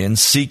lion,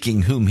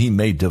 seeking whom he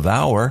may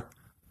devour.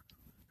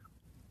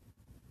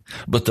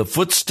 But the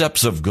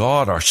footsteps of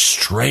God are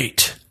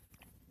straight.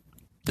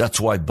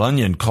 That's why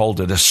Bunyan called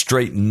it a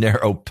straight and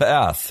narrow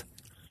path,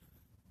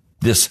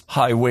 this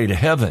highway to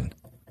heaven.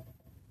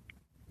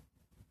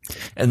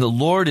 And the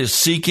Lord is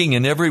seeking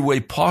in every way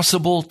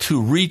possible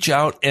to reach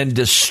out and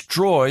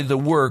destroy the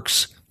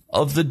works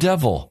of the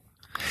devil.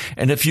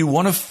 And if you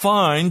want to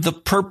find the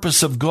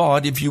purpose of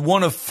God, if you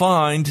want to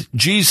find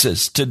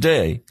Jesus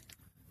today,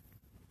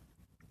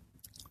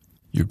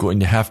 you're going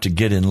to have to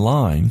get in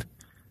line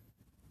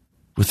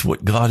with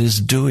what God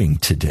is doing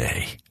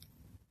today.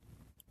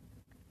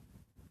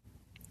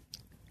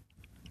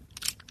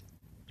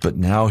 But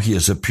now he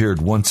has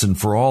appeared once and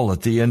for all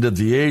at the end of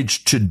the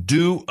age to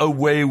do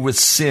away with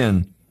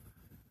sin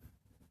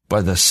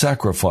by the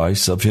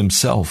sacrifice of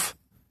himself.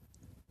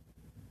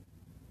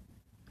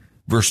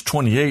 Verse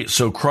 28,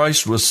 so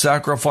Christ was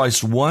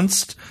sacrificed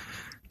once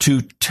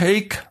to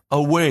take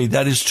away,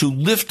 that is to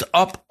lift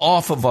up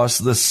off of us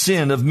the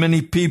sin of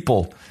many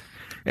people.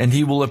 And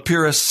he will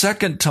appear a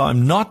second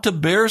time, not to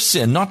bear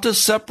sin, not to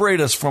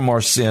separate us from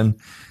our sin,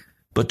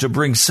 but to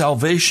bring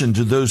salvation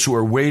to those who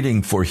are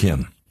waiting for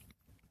him.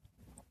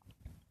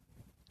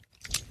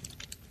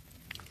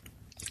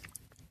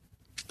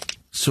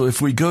 So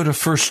if we go to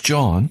 1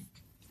 John,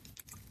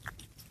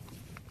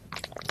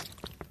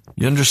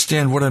 you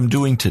understand what I'm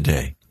doing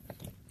today.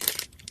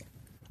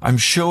 I'm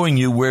showing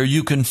you where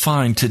you can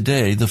find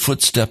today the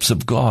footsteps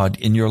of God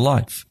in your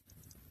life.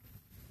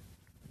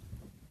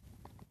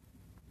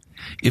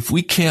 If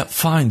we can't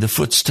find the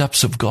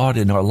footsteps of God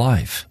in our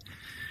life,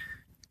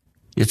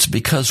 it's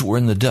because we're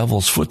in the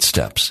devil's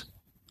footsteps.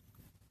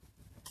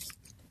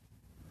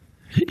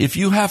 If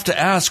you have to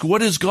ask,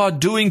 what is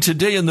God doing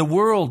today in the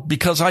world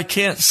because I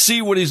can't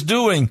see what he's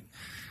doing,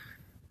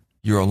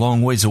 you're a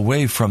long ways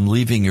away from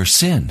leaving your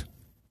sin.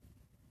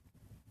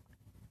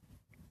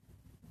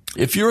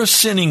 If you're a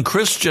sinning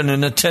Christian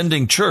and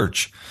attending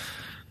church,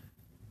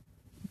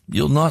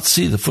 you'll not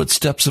see the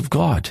footsteps of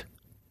God.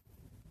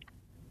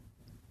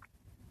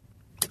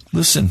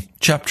 Listen,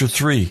 chapter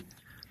 3,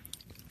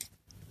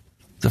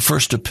 the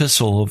first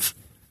epistle of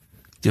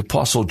the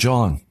Apostle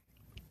John.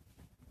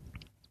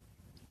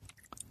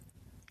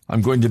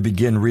 I'm going to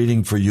begin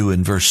reading for you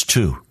in verse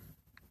 2.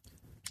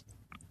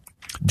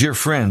 Dear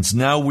friends,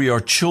 now we are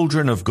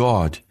children of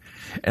God,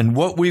 and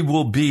what we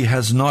will be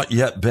has not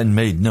yet been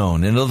made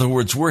known. In other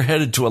words, we're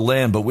headed to a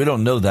land, but we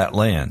don't know that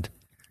land.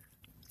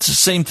 It's the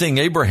same thing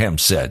Abraham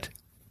said.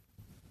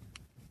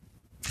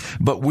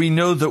 But we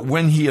know that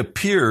when he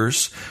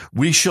appears,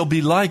 we shall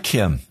be like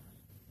him,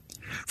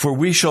 for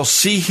we shall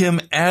see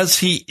him as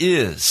he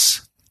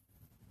is.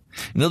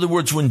 In other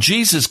words, when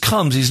Jesus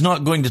comes, he's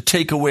not going to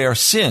take away our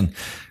sin.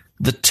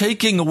 The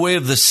taking away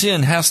of the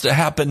sin has to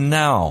happen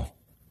now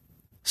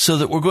so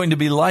that we're going to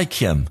be like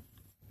him.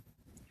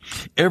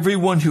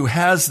 Everyone who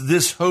has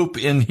this hope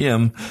in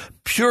him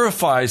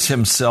purifies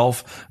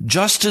himself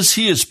just as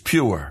he is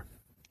pure.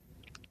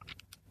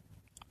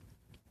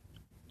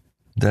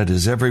 That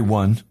is,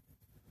 everyone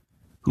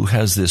who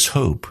has this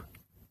hope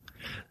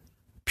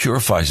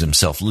purifies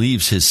himself,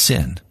 leaves his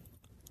sin,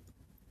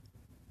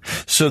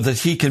 so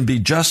that he can be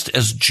just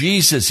as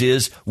Jesus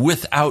is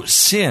without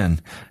sin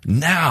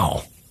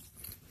now.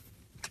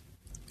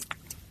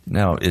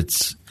 Now,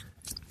 it's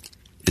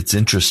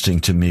interesting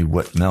to me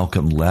what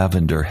Malcolm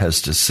Lavender has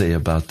to say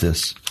about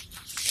this.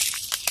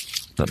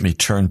 Let me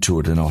turn to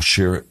it and I'll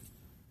share it.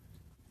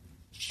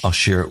 I'll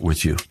share it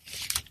with you.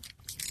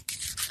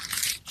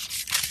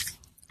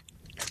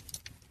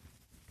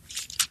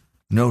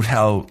 Note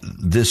how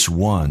this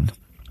one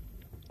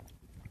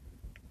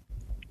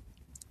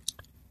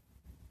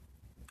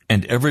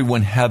and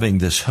everyone having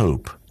this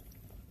hope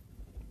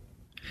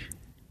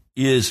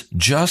is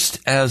just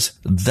as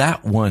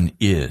that one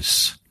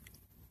is.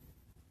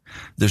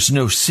 There's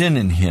no sin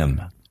in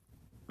him.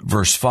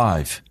 Verse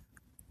 5.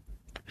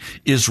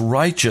 Is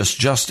righteous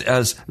just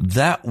as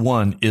that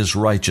one is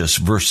righteous.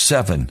 Verse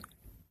 7.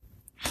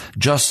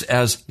 Just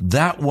as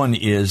that one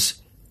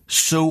is,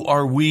 so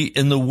are we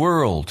in the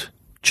world.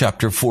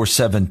 Chapter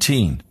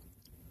 4:17.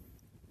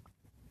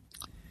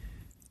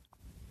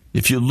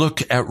 If you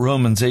look at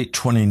Romans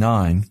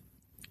 8:29,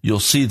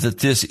 you'll see that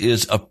this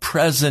is a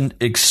present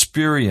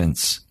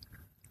experience.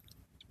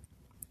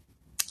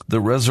 The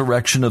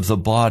resurrection of the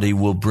body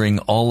will bring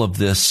all of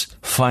this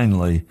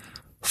finally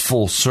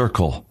full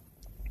circle.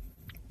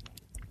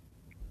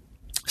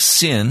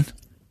 Sin,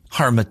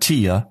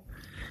 harmatia,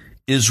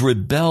 is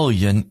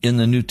rebellion in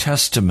the New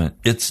Testament.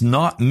 It's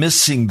not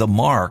missing the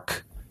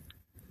mark.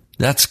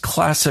 That's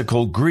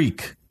classical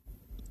Greek.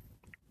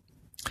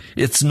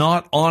 It's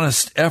not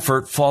honest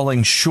effort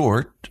falling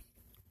short.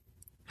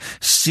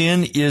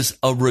 Sin is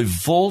a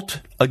revolt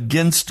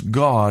against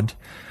God,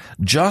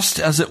 just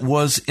as it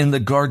was in the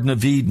Garden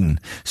of Eden.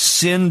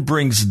 Sin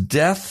brings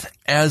death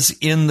as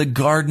in the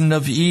Garden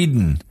of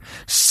Eden.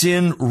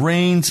 Sin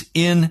reigns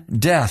in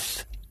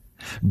death.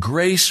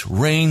 Grace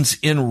reigns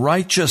in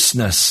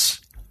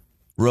righteousness.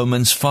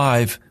 Romans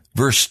 5,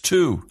 verse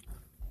 2.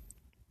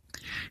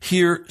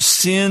 Here,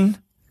 sin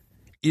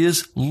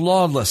is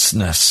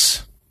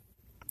lawlessness.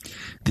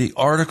 The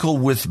article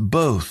with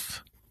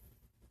both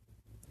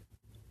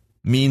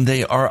mean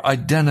they are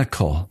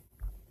identical.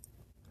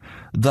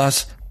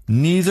 Thus,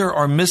 neither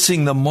are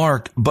missing the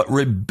mark, but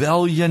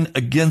rebellion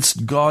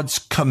against God's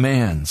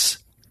commands.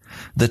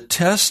 The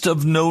test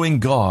of knowing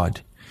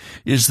God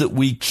is that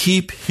we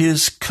keep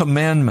His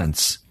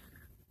commandments.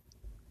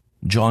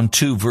 John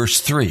 2, verse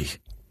 3.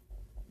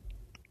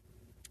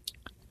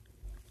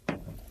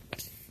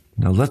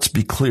 Now let's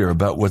be clear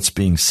about what's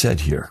being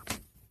said here.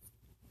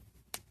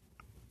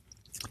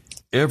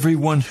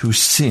 Everyone who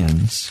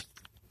sins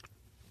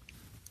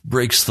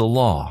breaks the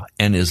law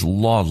and is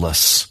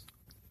lawless.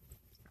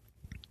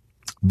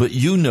 But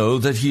you know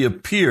that He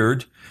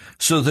appeared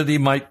so that He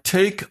might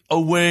take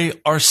away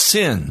our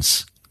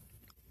sins.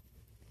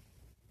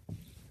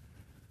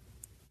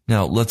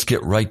 Now, let's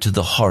get right to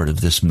the heart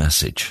of this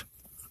message.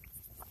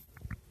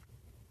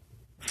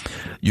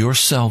 Your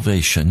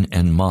salvation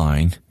and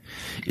mine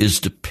is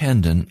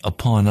dependent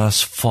upon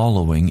us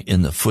following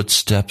in the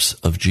footsteps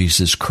of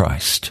Jesus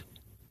Christ.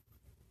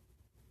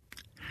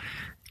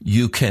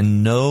 You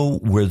can know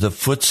where the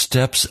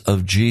footsteps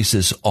of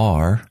Jesus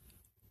are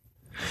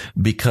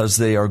because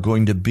they are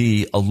going to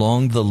be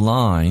along the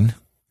line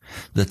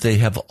that they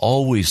have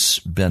always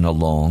been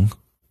along,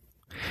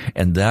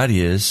 and that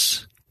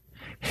is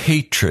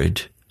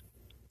hatred,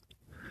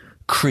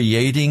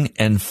 creating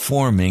and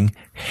forming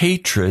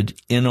hatred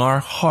in our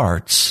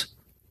hearts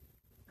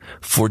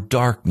for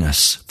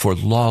darkness, for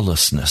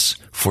lawlessness,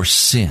 for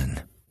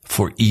sin,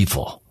 for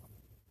evil.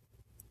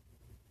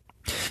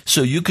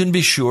 So you can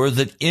be sure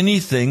that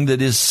anything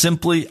that is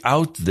simply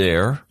out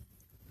there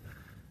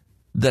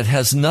that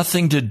has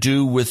nothing to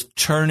do with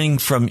turning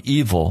from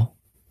evil,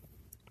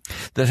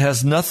 that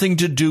has nothing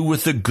to do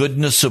with the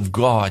goodness of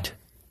God,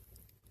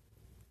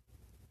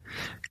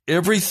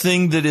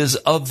 everything that is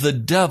of the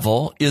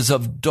devil is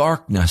of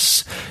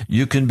darkness.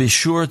 You can be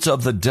sure it's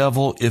of the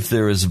devil if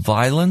there is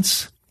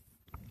violence,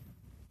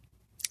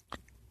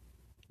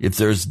 if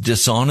there's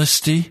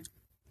dishonesty,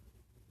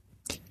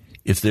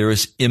 if there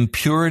is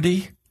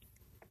impurity,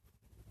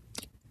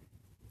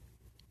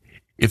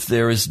 if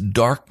there is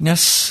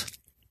darkness.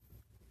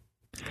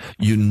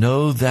 You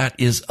know that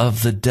is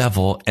of the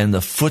devil, and the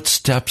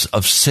footsteps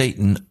of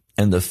Satan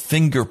and the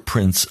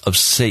fingerprints of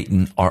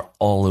Satan are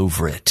all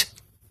over it.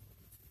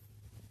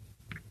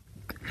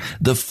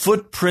 The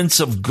footprints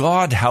of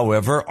God,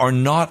 however, are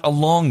not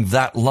along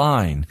that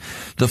line.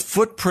 The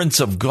footprints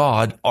of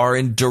God are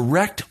in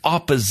direct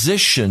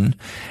opposition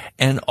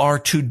and are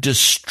to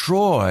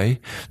destroy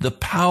the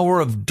power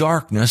of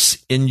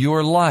darkness in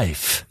your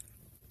life.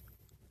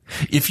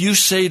 If you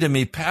say to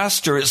me,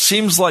 Pastor, it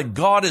seems like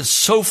God is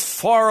so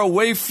far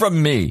away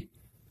from me,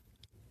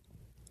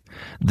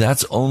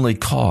 that's only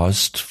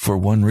caused for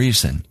one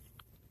reason.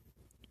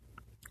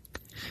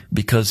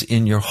 Because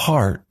in your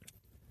heart,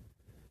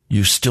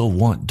 you still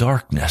want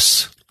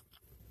darkness.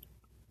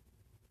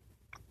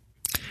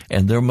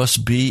 And there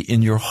must be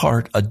in your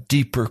heart a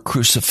deeper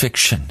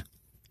crucifixion.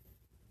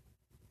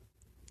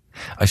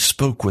 I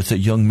spoke with a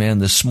young man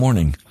this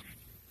morning.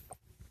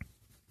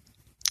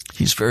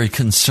 He's very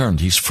concerned.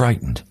 He's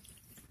frightened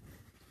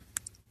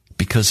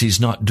because he's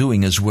not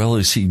doing as well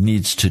as he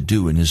needs to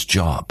do in his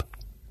job.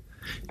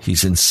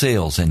 He's in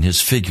sales and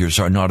his figures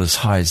are not as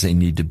high as they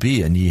need to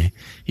be. And he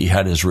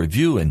had his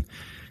review, and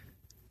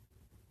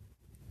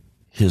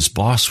his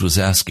boss was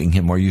asking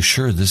him, are you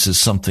sure this is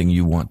something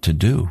you want to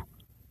do?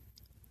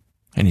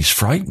 And he's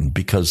frightened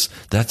because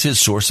that's his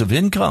source of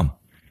income.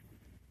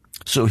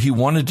 So he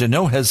wanted to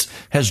know, has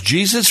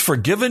Jesus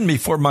forgiven me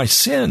for my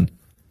sin?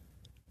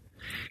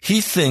 He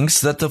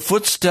thinks that the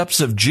footsteps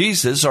of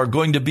Jesus are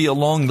going to be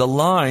along the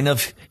line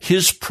of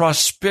his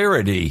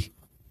prosperity.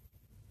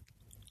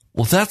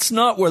 Well, that's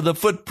not where the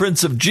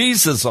footprints of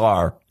Jesus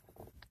are.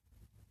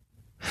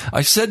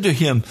 I said to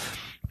him,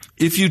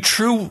 if you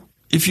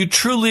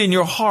truly in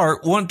your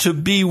heart want to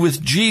be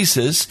with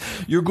Jesus,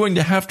 you're going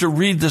to have to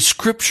read the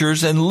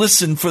scriptures and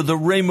listen for the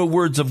rhema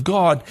words of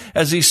God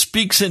as he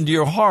speaks into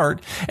your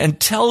heart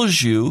and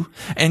tells you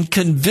and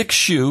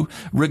convicts you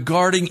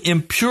regarding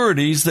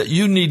impurities that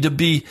you need to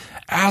be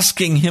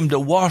asking him to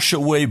wash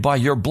away by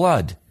your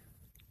blood.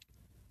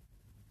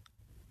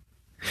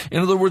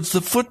 In other words,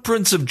 the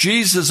footprints of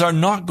Jesus are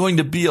not going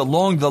to be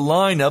along the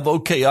line of,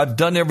 okay, I've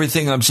done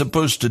everything I'm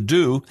supposed to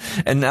do,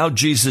 and now,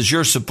 Jesus,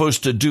 you're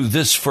supposed to do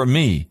this for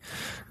me.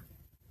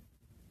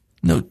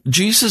 No,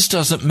 Jesus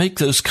doesn't make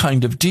those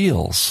kind of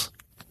deals.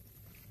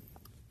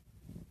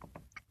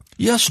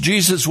 Yes,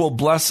 Jesus will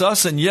bless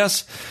us, and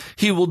yes,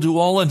 he will do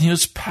all in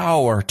his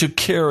power to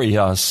carry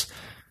us.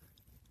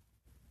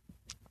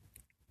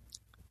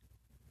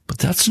 But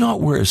that's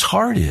not where his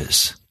heart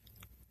is.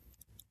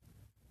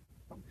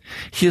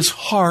 His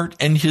heart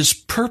and his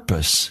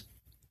purpose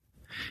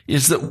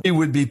is that we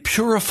would be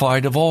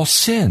purified of all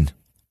sin,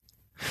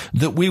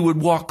 that we would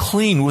walk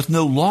clean with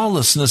no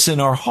lawlessness in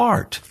our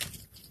heart,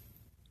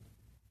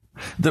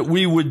 that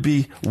we would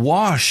be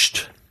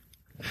washed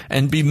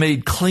and be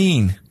made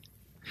clean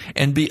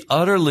and be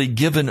utterly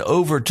given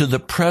over to the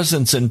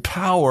presence and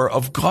power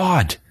of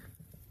God.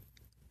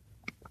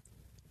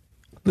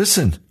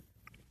 Listen,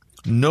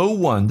 no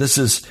one, this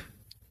is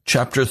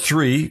chapter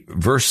 3,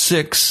 verse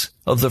 6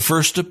 of the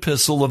first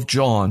epistle of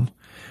John.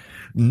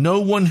 No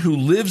one who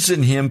lives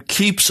in him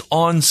keeps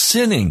on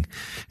sinning.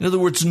 In other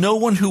words, no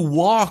one who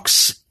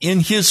walks in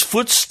his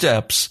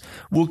footsteps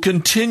will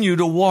continue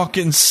to walk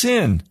in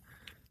sin.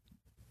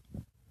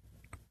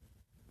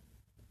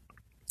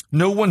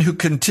 No one who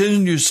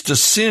continues to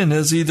sin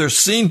has either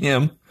seen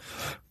him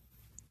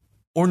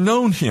or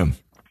known him.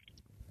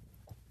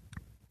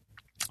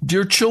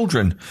 Dear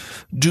children,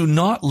 do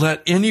not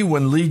let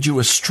anyone lead you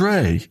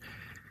astray.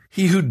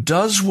 He who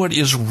does what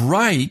is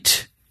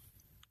right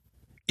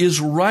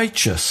is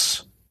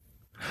righteous,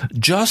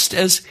 just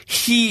as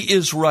he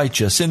is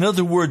righteous. In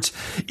other words,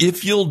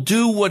 if you'll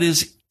do what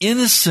is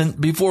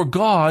innocent before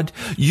God,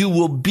 you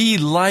will be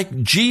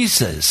like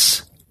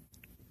Jesus.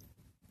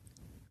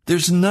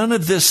 There's none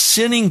of this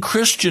sinning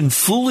Christian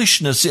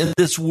foolishness in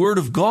this word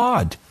of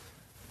God.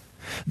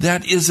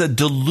 That is a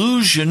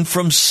delusion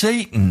from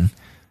Satan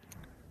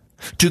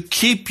to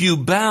keep you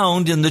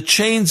bound in the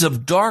chains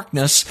of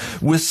darkness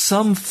with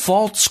some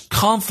false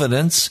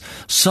confidence,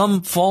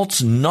 some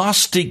false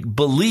Gnostic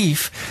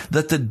belief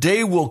that the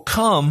day will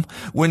come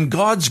when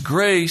God's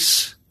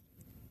grace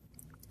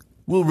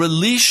will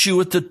release you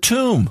at the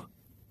tomb.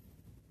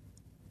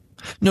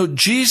 No,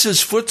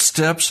 Jesus'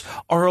 footsteps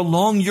are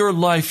along your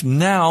life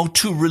now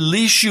to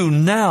release you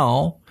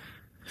now,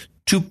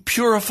 to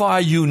purify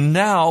you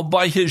now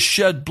by his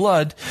shed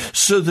blood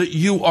so that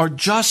you are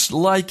just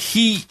like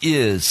he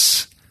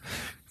is.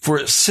 For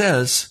it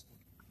says,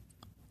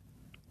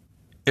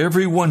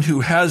 everyone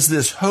who has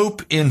this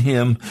hope in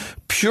him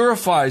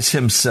purifies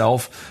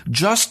himself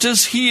just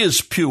as he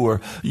is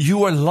pure.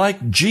 You are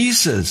like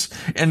Jesus.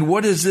 And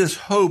what is this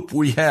hope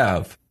we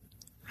have?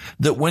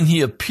 That when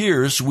he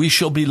appears, we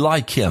shall be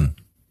like him.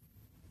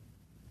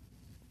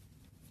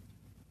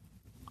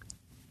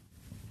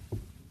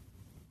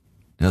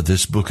 Now,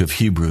 this book of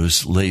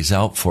Hebrews lays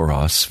out for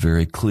us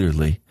very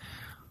clearly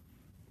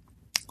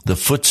the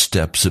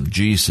footsteps of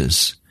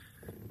Jesus,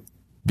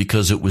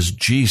 because it was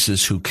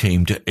Jesus who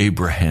came to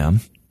Abraham.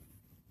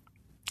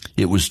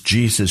 It was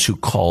Jesus who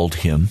called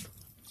him.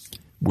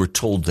 We're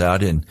told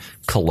that in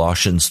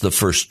Colossians, the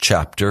first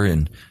chapter,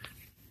 in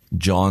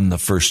John, the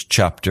first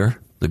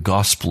chapter, the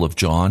Gospel of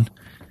John,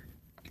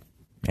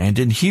 and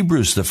in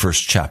Hebrews, the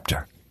first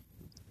chapter.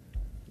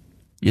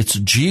 It's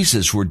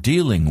Jesus we're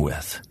dealing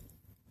with.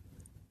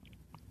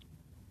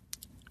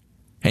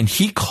 And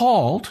he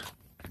called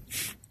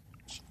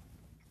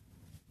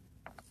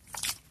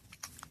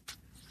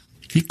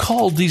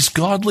these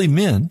godly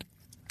men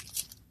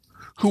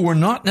who were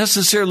not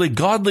necessarily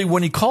godly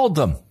when he called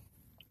them.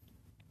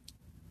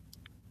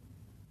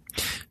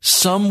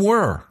 Some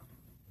were.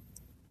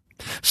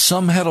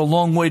 Some had a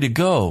long way to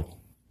go.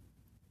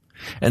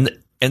 And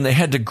they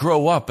had to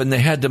grow up, and they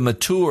had to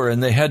mature,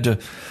 and they had to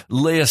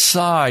lay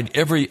aside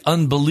every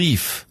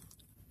unbelief.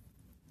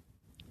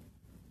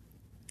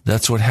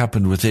 That's what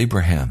happened with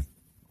Abraham.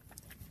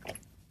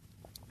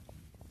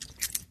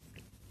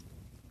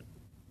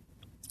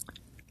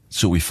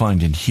 So we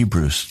find in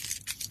Hebrews,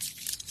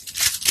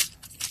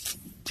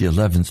 the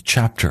 11th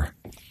chapter,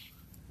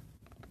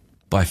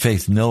 by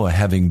faith Noah,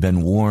 having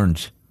been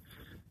warned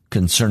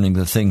concerning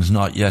the things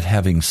not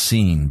yet being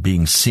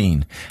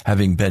seen,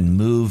 having been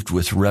moved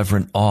with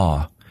reverent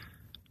awe.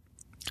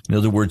 In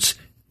other words,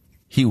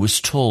 he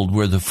was told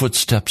where the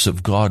footsteps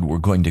of God were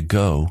going to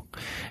go,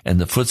 and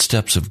the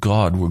footsteps of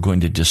God were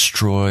going to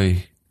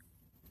destroy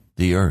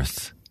the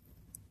earth.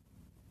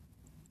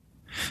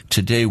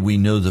 Today we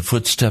know the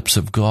footsteps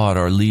of God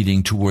are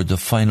leading toward the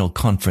final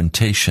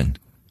confrontation,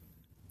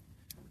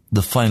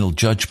 the final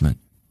judgment,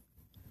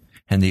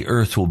 and the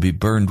earth will be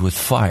burned with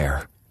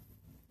fire.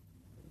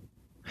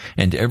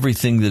 And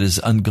everything that is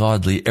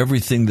ungodly,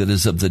 everything that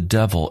is of the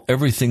devil,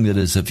 everything that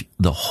is of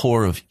the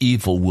whore of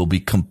evil will be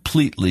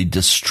completely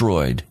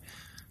destroyed.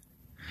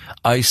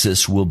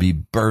 ISIS will be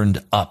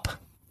burned up.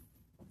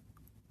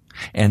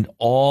 And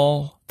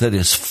all that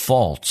is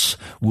false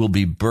will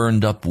be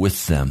burned up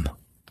with them.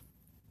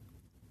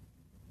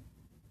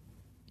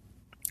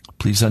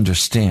 Please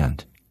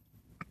understand.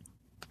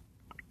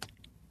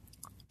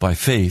 By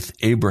faith,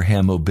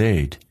 Abraham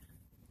obeyed.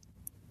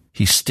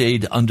 He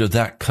stayed under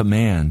that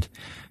command,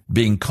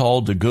 being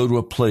called to go to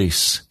a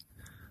place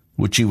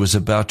which he was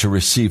about to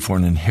receive for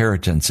an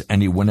inheritance,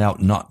 and he went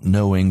out not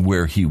knowing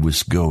where he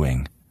was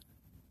going.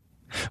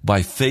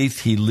 By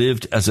faith, he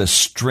lived as a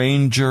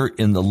stranger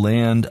in the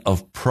land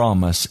of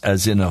promise,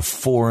 as in a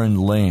foreign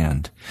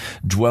land,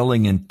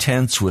 dwelling in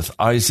tents with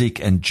Isaac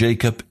and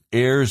Jacob,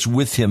 heirs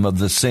with him of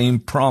the same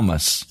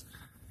promise.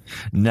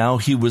 Now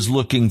he was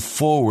looking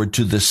forward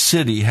to the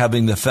city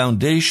having the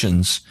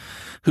foundations,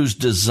 whose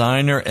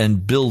designer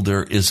and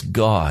builder is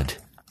God.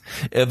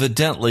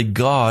 Evidently,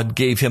 God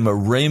gave him a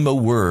rhema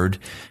word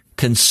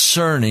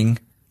concerning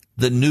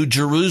the New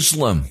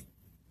Jerusalem.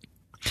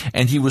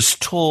 And he was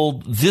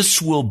told,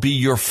 this will be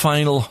your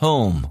final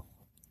home.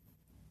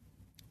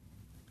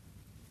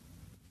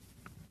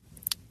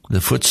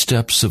 The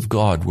footsteps of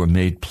God were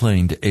made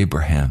plain to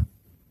Abraham.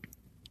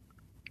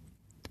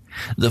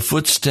 The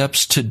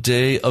footsteps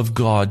today of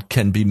God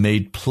can be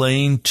made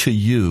plain to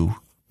you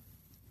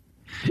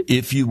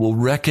if you will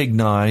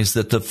recognize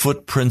that the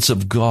footprints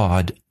of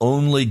God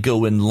only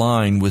go in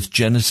line with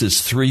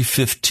Genesis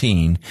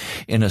 3:15,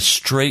 in a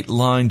straight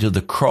line to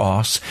the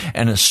cross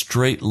and a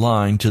straight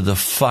line to the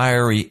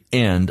fiery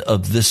end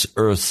of this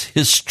earth's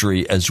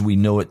history as we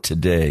know it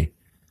today.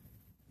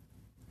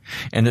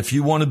 And if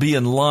you want to be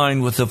in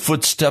line with the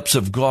footsteps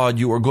of God,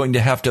 you are going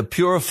to have to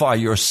purify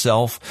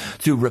yourself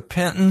through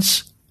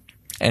repentance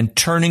and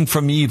turning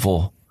from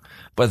evil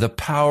by the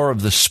power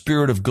of the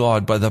Spirit of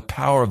God, by the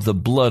power of the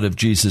blood of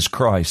Jesus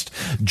Christ.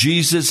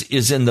 Jesus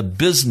is in the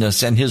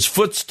business, and his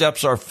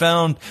footsteps are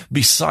found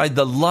beside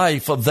the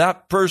life of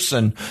that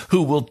person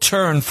who will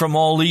turn from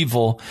all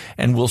evil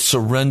and will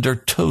surrender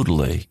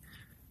totally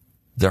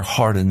their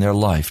heart and their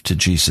life to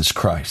Jesus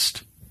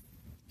Christ.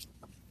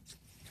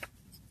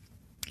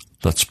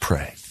 Let's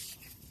pray.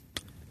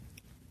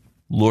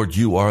 Lord,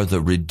 you are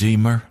the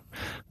Redeemer,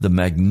 the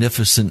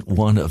magnificent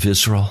one of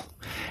Israel.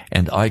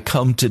 And I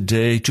come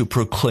today to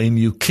proclaim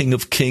you King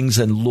of Kings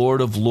and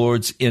Lord of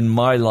Lords in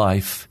my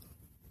life.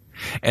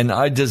 And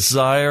I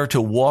desire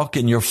to walk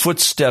in your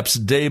footsteps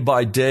day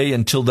by day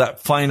until that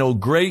final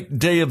great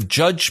day of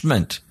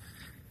judgment,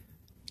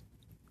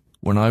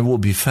 when I will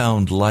be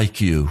found like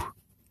you.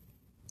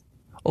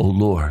 O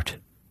Lord,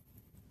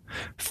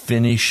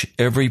 finish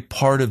every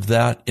part of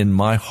that in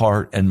my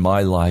heart and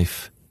my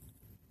life.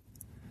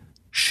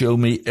 Show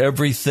me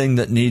everything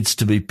that needs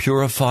to be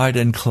purified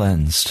and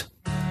cleansed.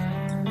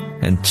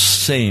 And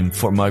same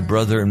for my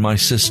brother and my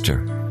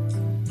sister.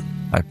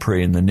 I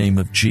pray in the name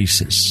of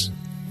Jesus.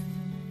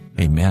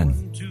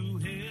 Amen.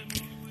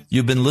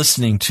 You've been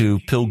listening to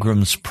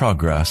Pilgrim's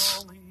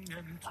Progress.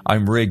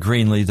 I'm Ray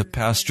Greenlee, the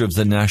pastor of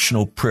the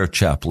National Prayer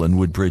Chapel in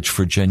Woodbridge,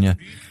 Virginia.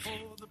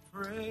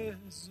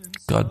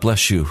 God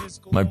bless you,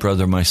 my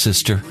brother, my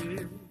sister.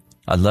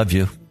 I love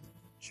you.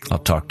 I'll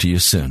talk to you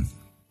soon.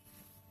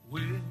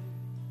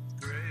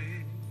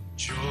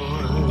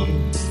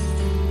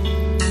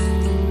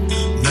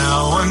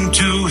 Now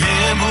unto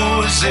him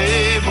who is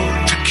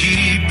able to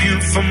keep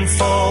you from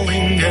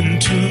falling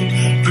and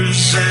to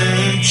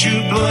present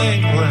you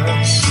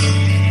blameless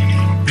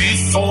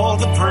before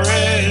the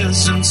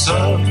presence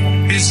of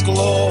his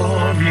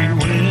glory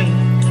with